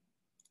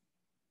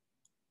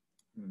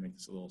going to make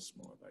this a little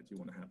smaller, but I do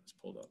want to have this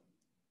pulled up.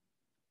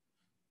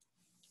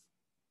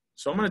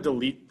 So I'm going to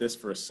delete this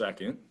for a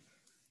second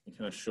and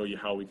kind of show you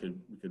how we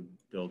could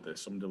build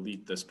this. So I'm going to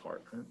delete this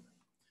part. Right?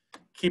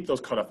 Keep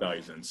those cutoff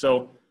values in.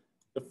 So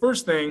the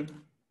first thing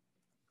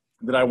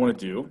that I want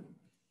to do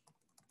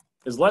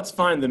is let's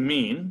find the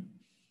mean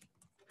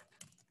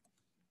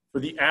for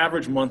the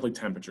average monthly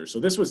temperature. So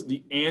this was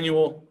the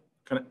annual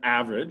kind of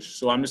average.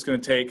 So I'm just going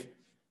to take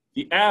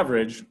the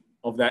average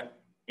of that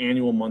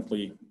annual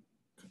monthly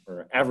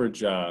or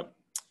average of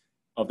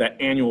that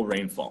annual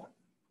rainfall.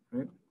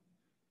 Right?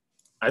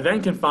 I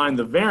then can find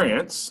the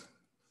variance,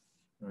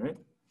 right?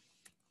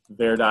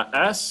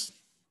 var.s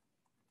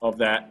of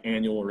that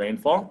annual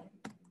rainfall.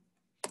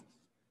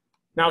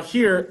 Now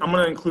here, I'm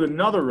going to include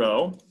another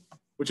row,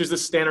 which is the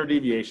standard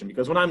deviation,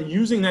 because when I'm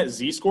using that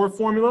z-score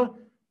formula,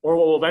 or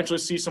we'll eventually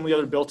see some of the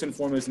other built-in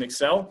formulas in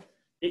Excel,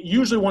 it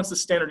usually wants the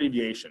standard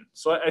deviation.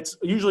 So it's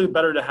usually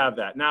better to have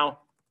that. Now,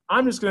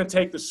 I'm just going to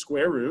take the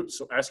square root,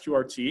 so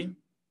SQRT,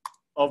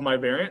 of my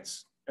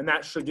variance, and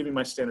that should give me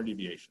my standard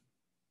deviation.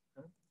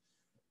 Okay.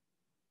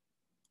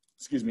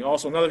 Excuse me.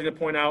 Also, another thing to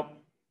point out,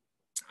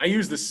 I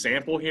use the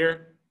sample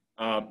here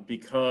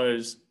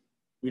because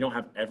we don't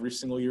have every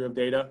single year of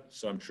data,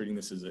 so I'm treating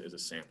this as a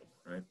sample,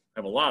 right? I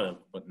have a lot of,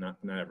 but not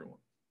everyone.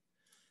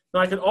 Now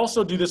I could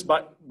also do this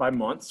by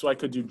month, so I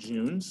could do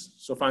June's.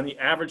 So find the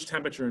average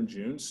temperature in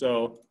June.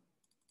 So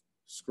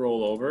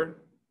scroll over,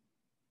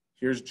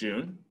 here's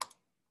June.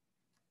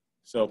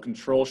 So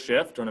Control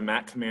Shift, or on a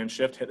Mac Command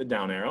Shift, hit the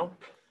down arrow.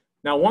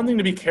 Now one thing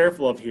to be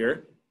careful of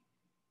here,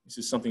 this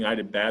is something I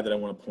did bad that I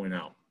want to point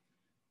out.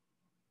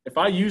 If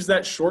I use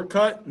that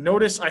shortcut,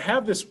 notice I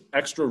have this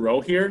extra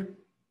row here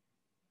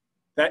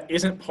that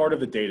isn't part of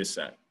the data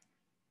set.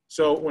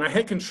 So when I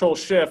hit Control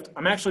Shift,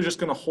 I'm actually just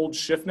going to hold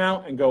Shift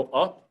now and go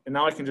up, and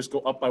now I can just go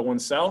up by one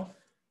cell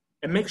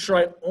and make sure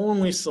I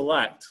only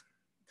select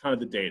kind of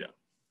the data,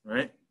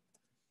 right?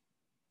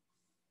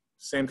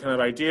 Same kind of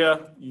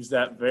idea, use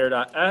that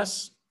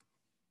var.s,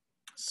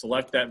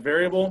 select that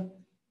variable,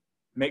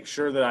 make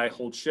sure that I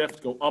hold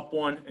Shift, go up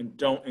one, and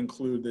don't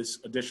include this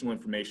additional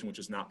information which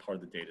is not part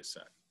of the data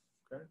set,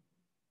 okay?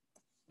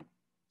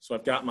 So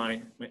I've got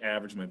my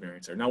average, my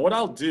variance there. Now what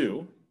I'll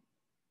do,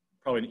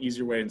 probably an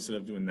easier way instead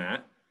of doing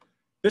that,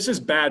 this is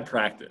bad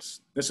practice.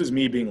 This is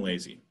me being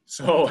lazy.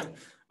 So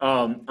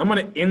I'm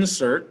gonna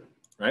insert,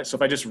 right? So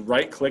if I just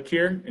right click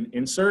here and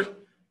insert,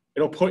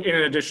 it'll put in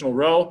an additional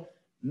row.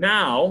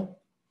 Now,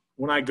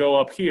 when I go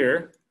up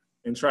here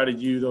and try to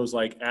use those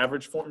like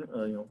average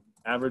form,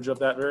 average of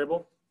that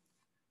variable,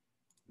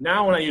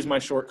 now when I use my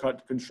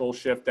shortcut Control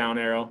Shift down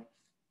arrow,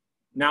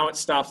 now it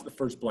stops at the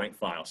first blank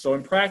file. So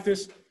in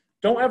practice,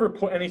 don't ever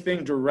put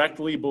anything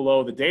directly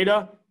below the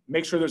data.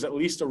 Make sure there's at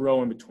least a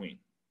row in between,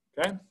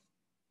 okay?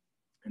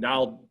 And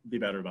I'll be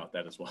better about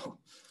that as well.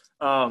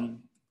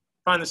 Find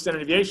the standard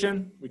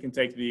deviation. We can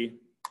take the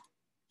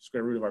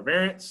square root of our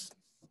variance.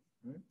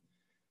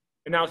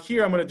 And now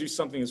here I'm going to do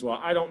something as well.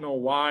 I don't know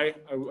why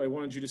I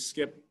wanted you to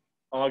skip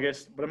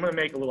August, but I'm going to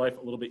make life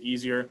a little bit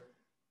easier.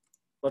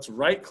 Let's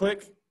right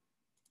click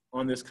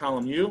on this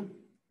column U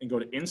and go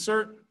to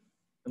Insert,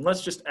 and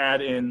let's just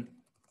add in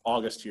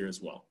August here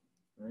as well,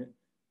 right?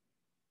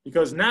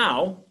 Because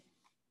now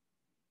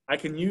I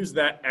can use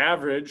that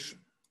average,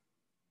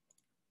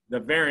 the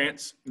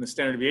variance, and the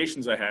standard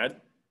deviations I had,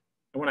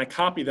 and when I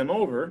copy them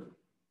over,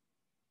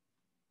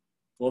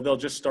 well, they'll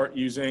just start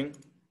using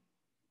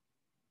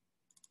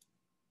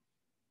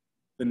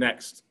the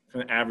next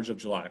kind of average of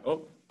July.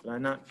 Oh, did I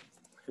not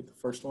hit the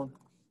first one?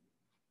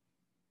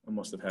 I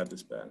must have had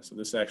this bad. So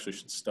this actually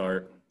should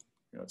start,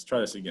 let's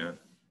try this again.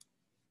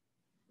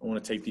 I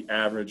want to take the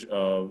average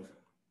of,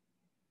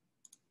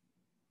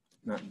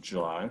 not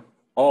July,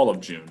 all of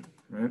June,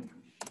 right?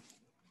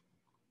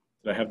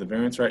 Did I have the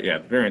variance right? Yeah,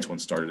 the variance one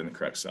started in the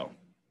correct cell.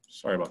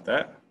 Sorry about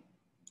that.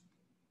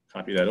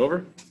 Copy that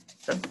over,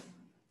 okay.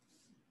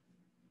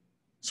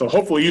 So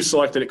hopefully you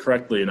selected it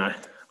correctly and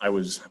I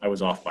was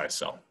off by a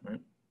cell, right?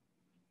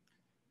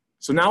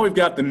 So now we've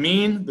got the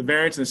mean, the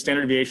variance, and the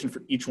standard deviation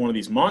for each one of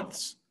these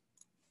months.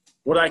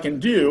 What I can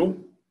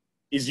do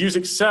is use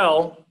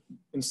Excel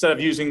instead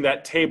of using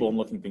that table and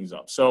looking things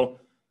up. So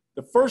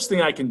the first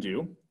thing I can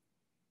do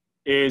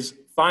is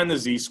find the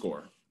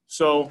z-score.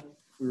 So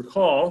if we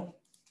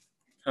recall,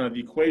 kind of the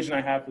equation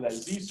I have for that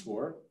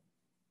z-score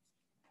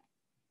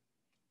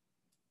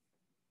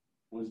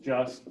was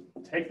just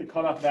take the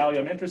cutoff value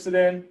I'm interested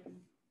in,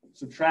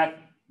 subtract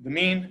the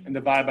mean, and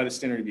divide by the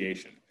standard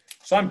deviation.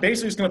 So I'm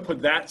basically just going to put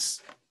that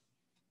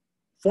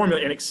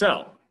formula in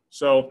Excel.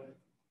 So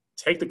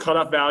take the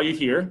cutoff value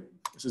here.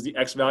 This is the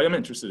X value I'm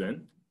interested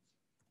in.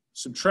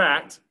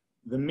 Subtract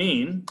the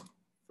mean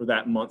for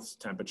that month's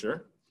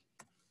temperature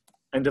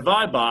and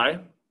divide by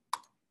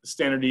the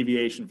standard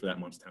deviation for that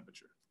month's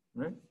temperature,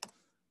 right?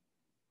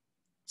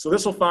 So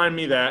this will find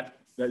me that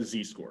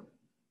z-score.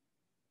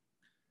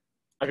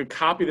 I could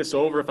copy this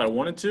over if I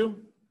wanted to.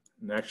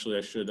 And actually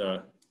I should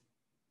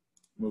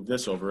move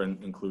this over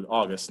and include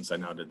August since I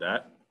now did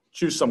that.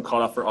 Choose some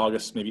cutoff for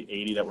August, maybe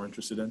 80 that we're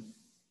interested in.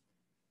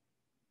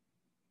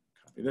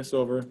 Copy this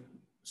over.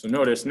 So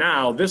notice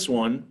now this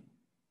one,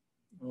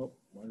 oh,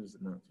 why does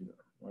it not do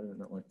that? Why did it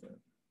not like that?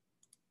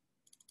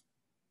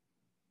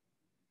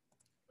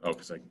 Oh,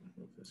 because I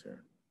moved this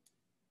here.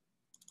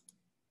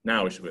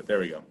 Now we should, there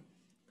we go.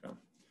 Okay.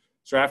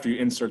 So after you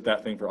insert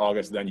that thing for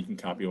August, then you can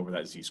copy over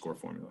that z-score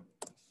formula.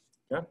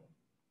 Okay.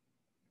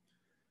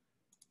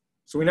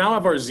 So we now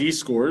have our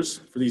z-scores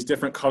for these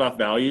different cutoff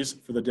values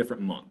for the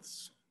different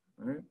months.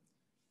 All right.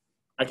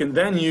 I can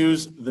then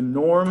use the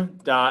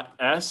norm.s.dist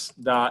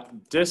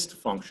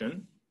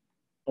function.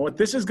 And what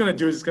this is going to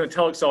do is it's going to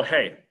tell Excel,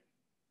 hey,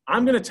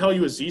 I'm going to tell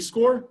you a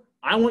z-score.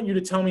 I want you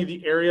to tell me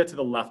the area to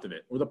the left of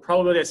it, or the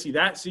probability I see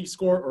that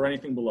z-score or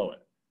anything below it.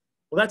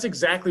 Well, that's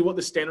exactly what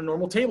the standard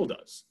normal table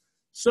does.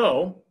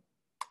 So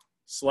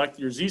select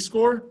your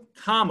z-score,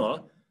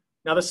 comma.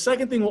 Now the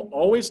second thing we'll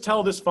always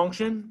tell this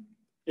function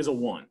is a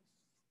 1.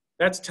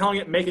 That's telling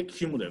it make it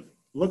cumulative.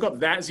 Look up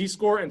that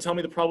z-score and tell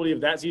me the probability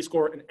of that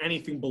z-score and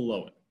anything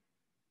below it.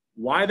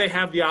 Why they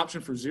have the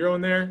option for 0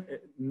 in there,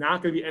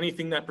 not going to be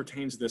anything that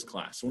pertains to this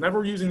class. So whenever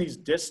we're using these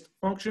dist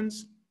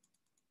functions,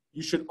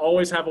 you should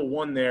always have a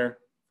 1 there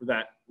for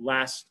that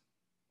last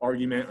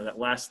argument or that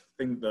last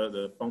thing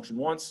the function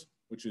wants,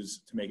 which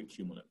is to make it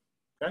cumulative.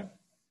 okay?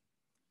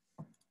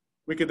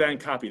 We could then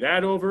copy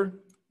that over.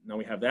 Now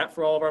we have that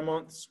for all of our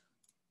months.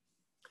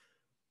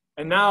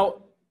 And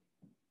now,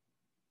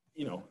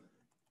 you know,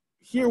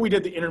 here we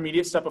did the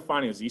intermediate step of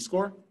finding a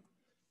z-score.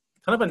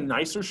 Kind of a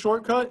nicer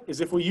shortcut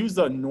is if we use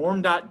the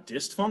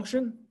norm.dist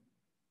function,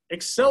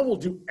 Excel will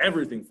do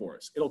everything for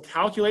us. It'll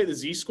calculate the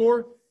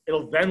z-score,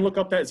 it'll then look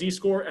up that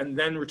z-score and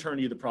then return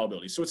you the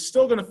probability. So it's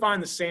still gonna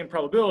find the same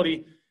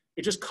probability,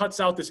 it just cuts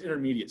out this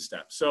intermediate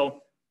step.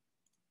 So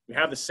we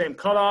have the same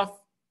cutoff.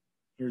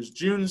 Here's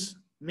June's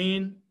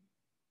mean,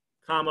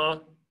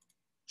 comma,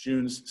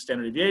 June's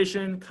standard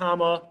deviation,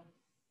 comma,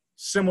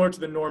 similar to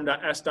the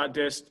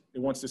norm.s.dist,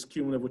 it wants this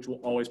cumulative, which will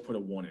always put a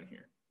 1 in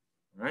here,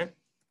 all right?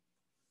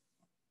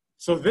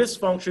 So this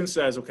function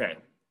says, okay,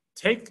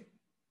 take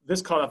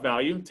this cutoff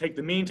value, take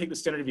the mean, take the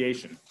standard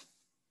deviation,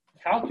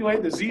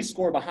 calculate the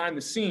z-score behind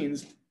the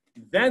scenes,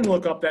 then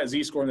look up that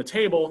z-score in the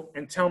table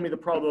and tell me the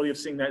probability of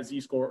seeing that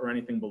z-score or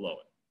anything below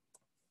it.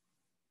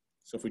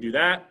 So if we do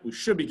that, we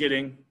should be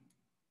getting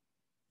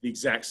the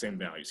exact same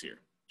values here.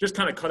 Just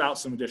kind of cut out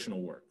some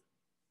additional work,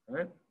 all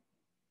right?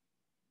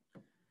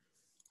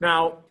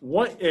 Now,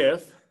 what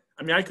if,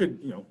 I mean, I could,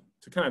 you know,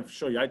 to kind of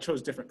show you, I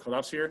chose different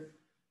cutoffs here,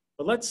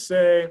 but let's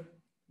say,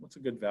 what's a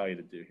good value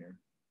to do here?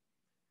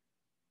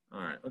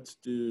 All right, let's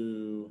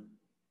do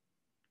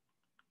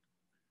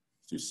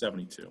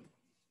 72.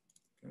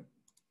 Okay.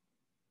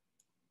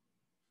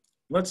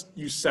 Let's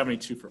use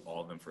 72 for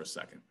all of them for a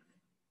second.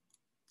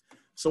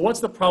 So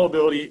what's the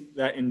probability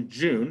that in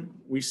June,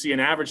 we see an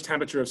average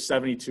temperature of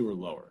 72 or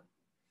lower?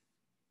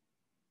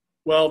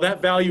 Well,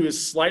 that value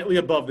is slightly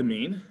above the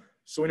mean.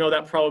 So we know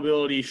that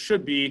probability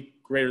should be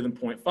greater than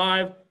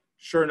 0.5.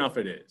 Sure enough,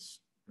 it is.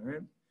 All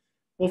right?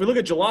 Well, if we look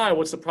at July,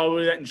 what's the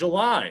probability that in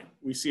July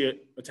we see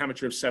a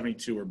temperature of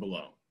 72 or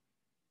below?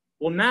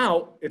 Well,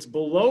 now it's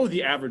below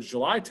the average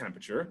July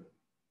temperature,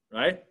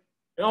 right?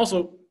 And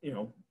also, you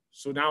know,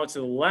 so now it's to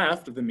the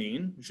left of the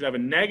mean. We should have a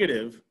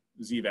negative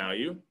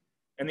z-value,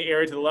 and the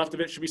area to the left of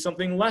it should be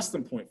something less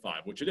than 0.5,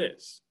 which it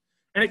is.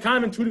 And it kind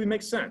of intuitively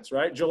makes sense,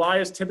 right? July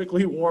is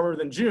typically warmer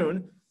than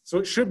June, so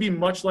it should be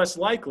much less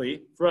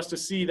likely for us to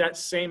see that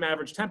same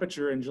average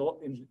temperature in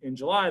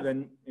July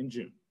than in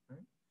June. Right?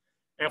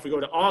 And if we go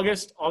to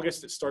August,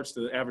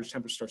 the average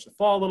temperature starts to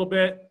fall a little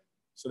bit,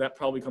 so that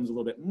probably becomes a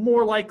little bit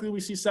more likely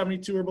we see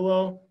 72 or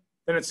below.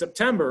 Then in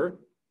September,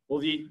 well,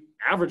 the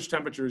average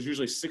temperature is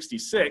usually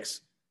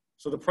 66,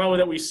 so the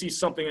probability that we see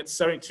something at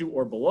 72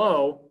 or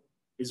below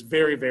is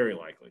very, very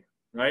likely,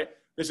 right?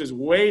 This is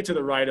way to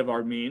the right of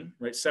our mean,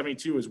 right?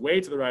 72 is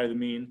way to the right of the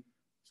mean,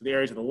 so the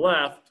area to the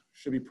left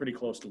should be pretty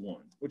close to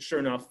 1, which sure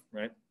enough,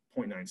 right,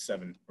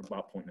 0.97 or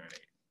about 0.98,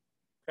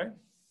 okay?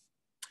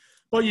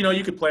 But, you know,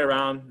 you could play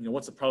around, you know,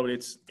 what's the probability?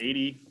 It's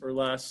 80 or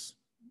less,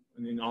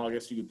 and in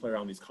August, you could play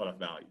around these cutoff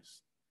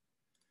values.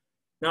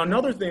 Now,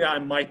 another thing that I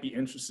might be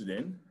interested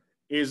in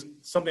is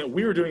something that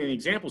we were doing in the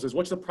examples is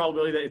what's the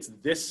probability that it's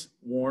this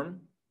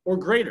warm or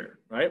greater,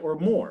 right, or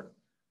more?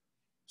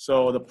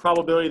 So the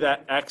probability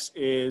that X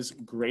is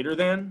greater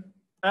than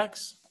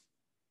X,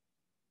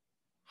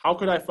 how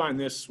could I find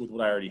this with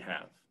what I already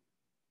have?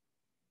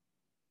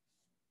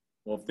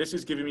 Well, if this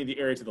is giving me the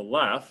area to the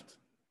left,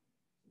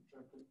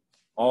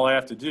 all I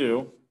have to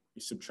do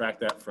is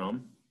subtract that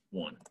from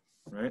 1,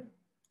 right?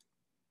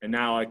 And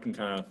now I can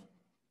kind of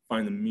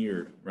find the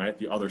mirror, right?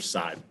 The other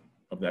side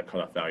of that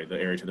cutoff value, the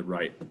area to the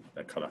right,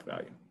 that cutoff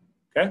value,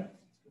 okay?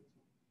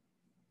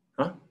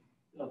 Huh?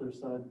 The other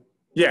side.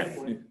 Yeah,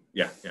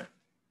 yeah, yeah.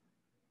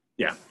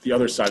 Yeah, the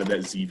other side of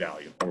that z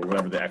value, or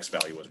whatever the x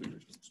value was we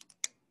used.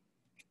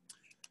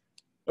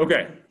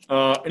 Okay,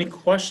 any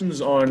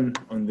questions on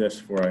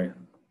this before I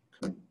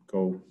kind of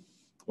go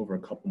over a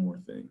couple more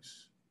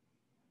things?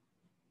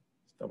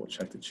 Let's double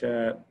check the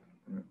chat.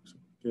 Looks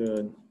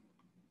good.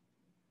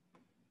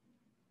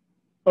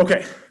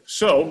 Okay,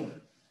 so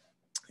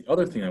the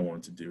other thing I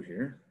wanted to do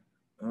here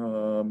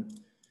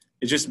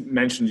is just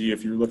mention to you,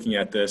 if you're looking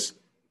at this,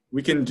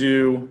 we can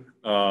do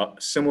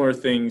similar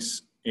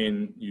things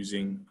in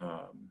using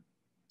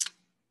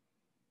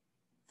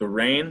the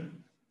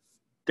rain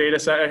data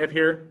set I have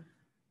here.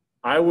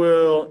 I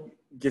will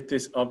get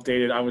this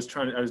updated. I was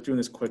doing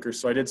this quicker,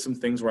 so I did some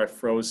things where I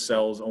froze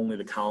cells, only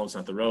the columns,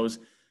 not the rows.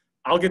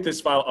 I'll get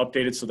this file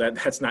updated so that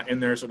that's not in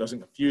there so it doesn't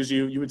confuse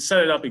you. You would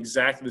set it up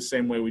exactly the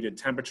same way we did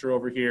temperature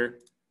over here.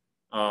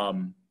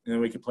 And then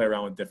we could play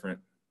around with different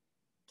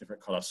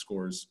cutoff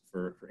scores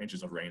for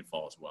inches of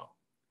rainfall as well.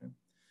 Okay?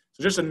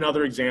 So just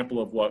another example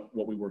of what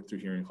we worked through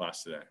here in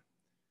class today.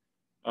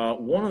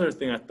 One other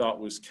thing I thought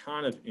was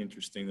kind of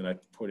interesting that I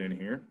put in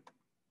here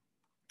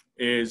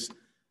is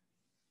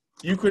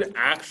you could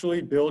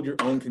actually build your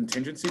own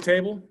contingency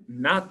table.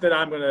 Not that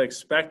I'm going to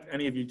expect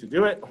any of you to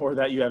do it or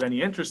that you have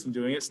any interest in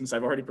doing it since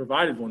I've already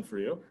provided one for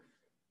you.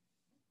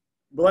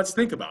 But let's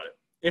think about it.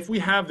 If we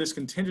have this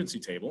contingency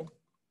table,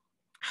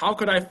 how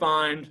could I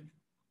find,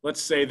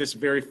 let's say, this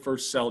very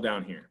first cell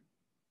down here?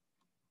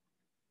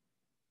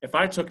 If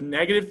I took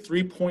negative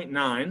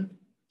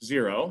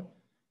 3.90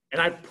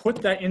 and I put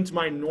that into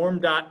my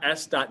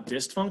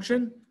norm.s.dist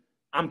function,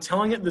 I'm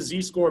telling it the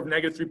z-score of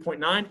negative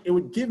 3.9, it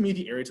would give me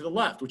the area to the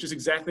left, which is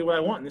exactly what I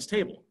want in this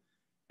table.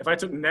 If I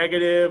took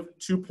negative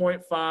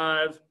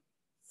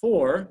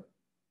 2.54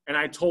 and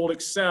I told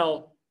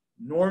Excel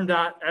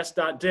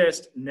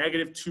norm.s.dist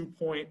negative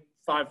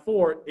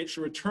 2.54, it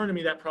should return to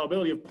me that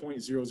probability of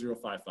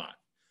 0.0055.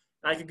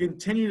 I can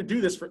continue to do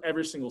this for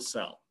every single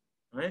cell,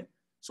 right?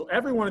 So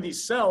every one of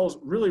these cells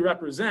really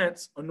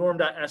represents a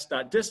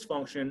norm.s.dist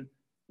function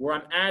where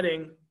I'm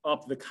adding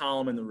up the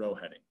column and the row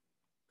heading,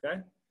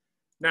 okay?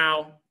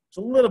 Now, it's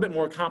a little bit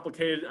more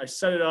complicated. I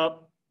set it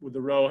up with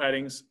the row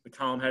headings, the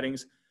column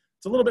headings.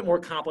 It's a little bit more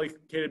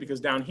complicated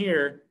because down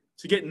here,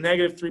 to get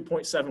negative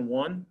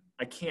 3.71,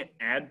 I can't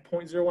add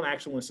 0.01. I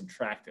actually want to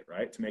subtract it,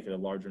 right, to make it a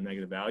larger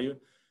negative value.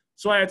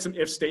 So I had some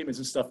if statements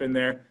and stuff in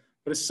there.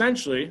 But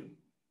essentially,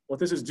 what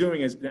this is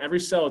doing is in every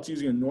cell, it's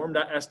using a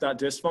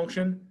norm.s.dist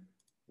function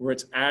where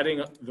it's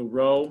adding the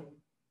row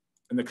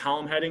and the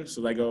column heading.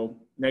 So I go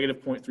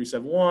negative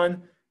 0.371,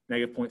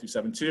 negative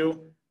 0.372,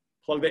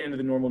 plug that into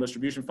the normal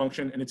distribution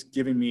function, and it's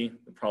giving me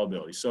the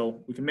probability.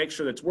 So we can make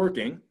sure that it's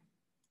working.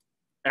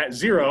 At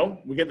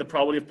 0, we get the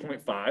probability of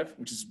 0.5,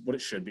 which is what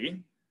it should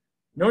be.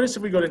 Notice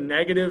if we go to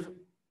negative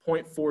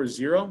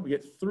 0.40, we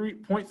get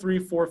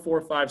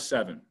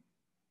 0.34457.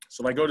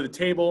 So if I go to the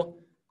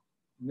table,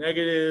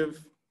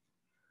 negative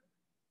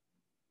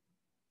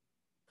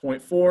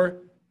 0.4,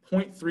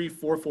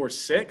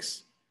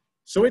 0.3446.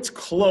 So it's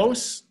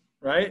close,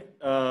 right?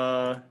 It's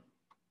a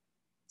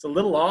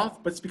little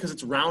off, but it's because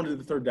it's rounded to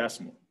the third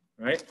decimal,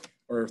 right?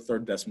 Or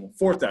fourth decimal,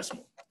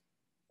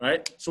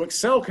 right? So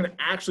Excel can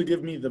actually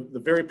give me the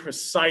very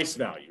precise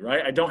value,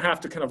 right? I don't have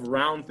to kind of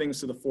round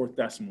things to the fourth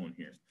decimal in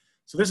here.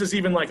 So this is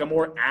even like a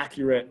more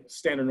accurate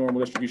standard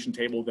normal distribution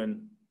table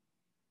than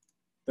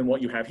what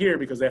you have here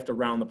because they have to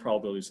round the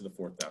probabilities to the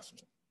fourth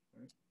decimal.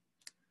 Right?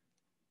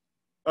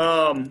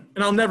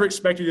 And I'll never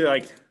expect you to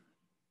like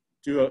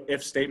do an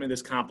if statement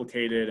this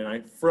complicated. And I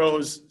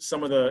froze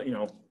some of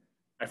the,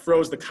 I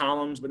froze the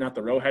columns, but not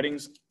the row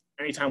headings.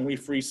 Anytime we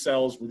freeze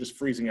cells, we're just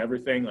freezing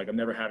everything. Like I'm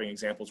never having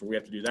examples where we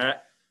have to do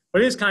that.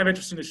 But it is kind of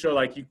interesting to show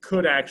like you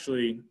could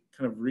actually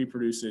kind of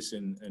reproduce this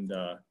and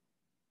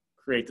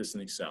create this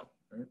in Excel.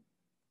 Right?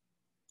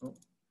 Oh,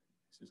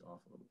 this is off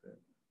a little bit.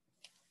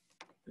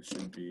 This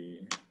should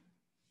be,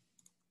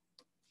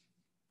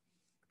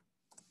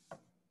 I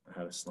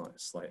had a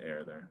slight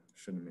error there.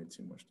 Shouldn't have made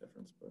too much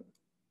difference, but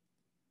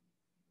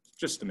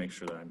just to make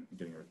sure that I'm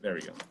getting it. There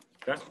we go.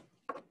 Okay.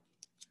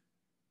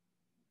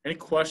 Any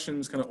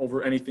questions kind of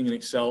over anything in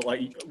Excel?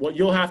 Like what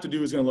you'll have to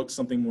do is going to look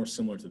something more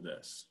similar to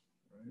this,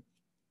 right?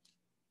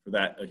 For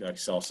that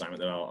Excel assignment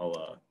that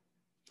I'll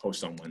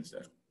post on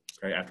Wednesday,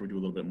 okay? After we do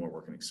a little bit more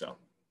work in Excel,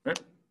 right?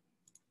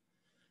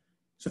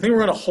 So I think we're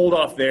going to hold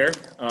off there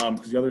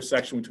because the other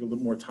section we took a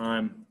little more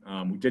time.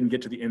 We didn't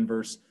get to the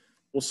inverse.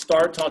 We'll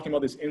start talking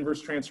about this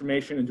inverse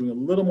transformation and doing a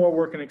little more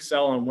work in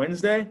Excel on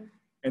Wednesday,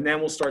 and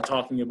then we'll start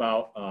talking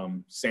about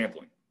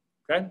sampling,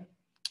 okay?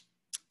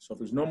 So if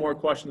there's no more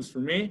questions for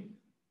me,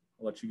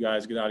 I'll let you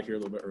guys get out of here a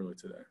little bit early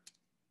today.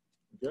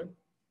 Good?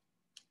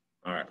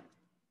 All right.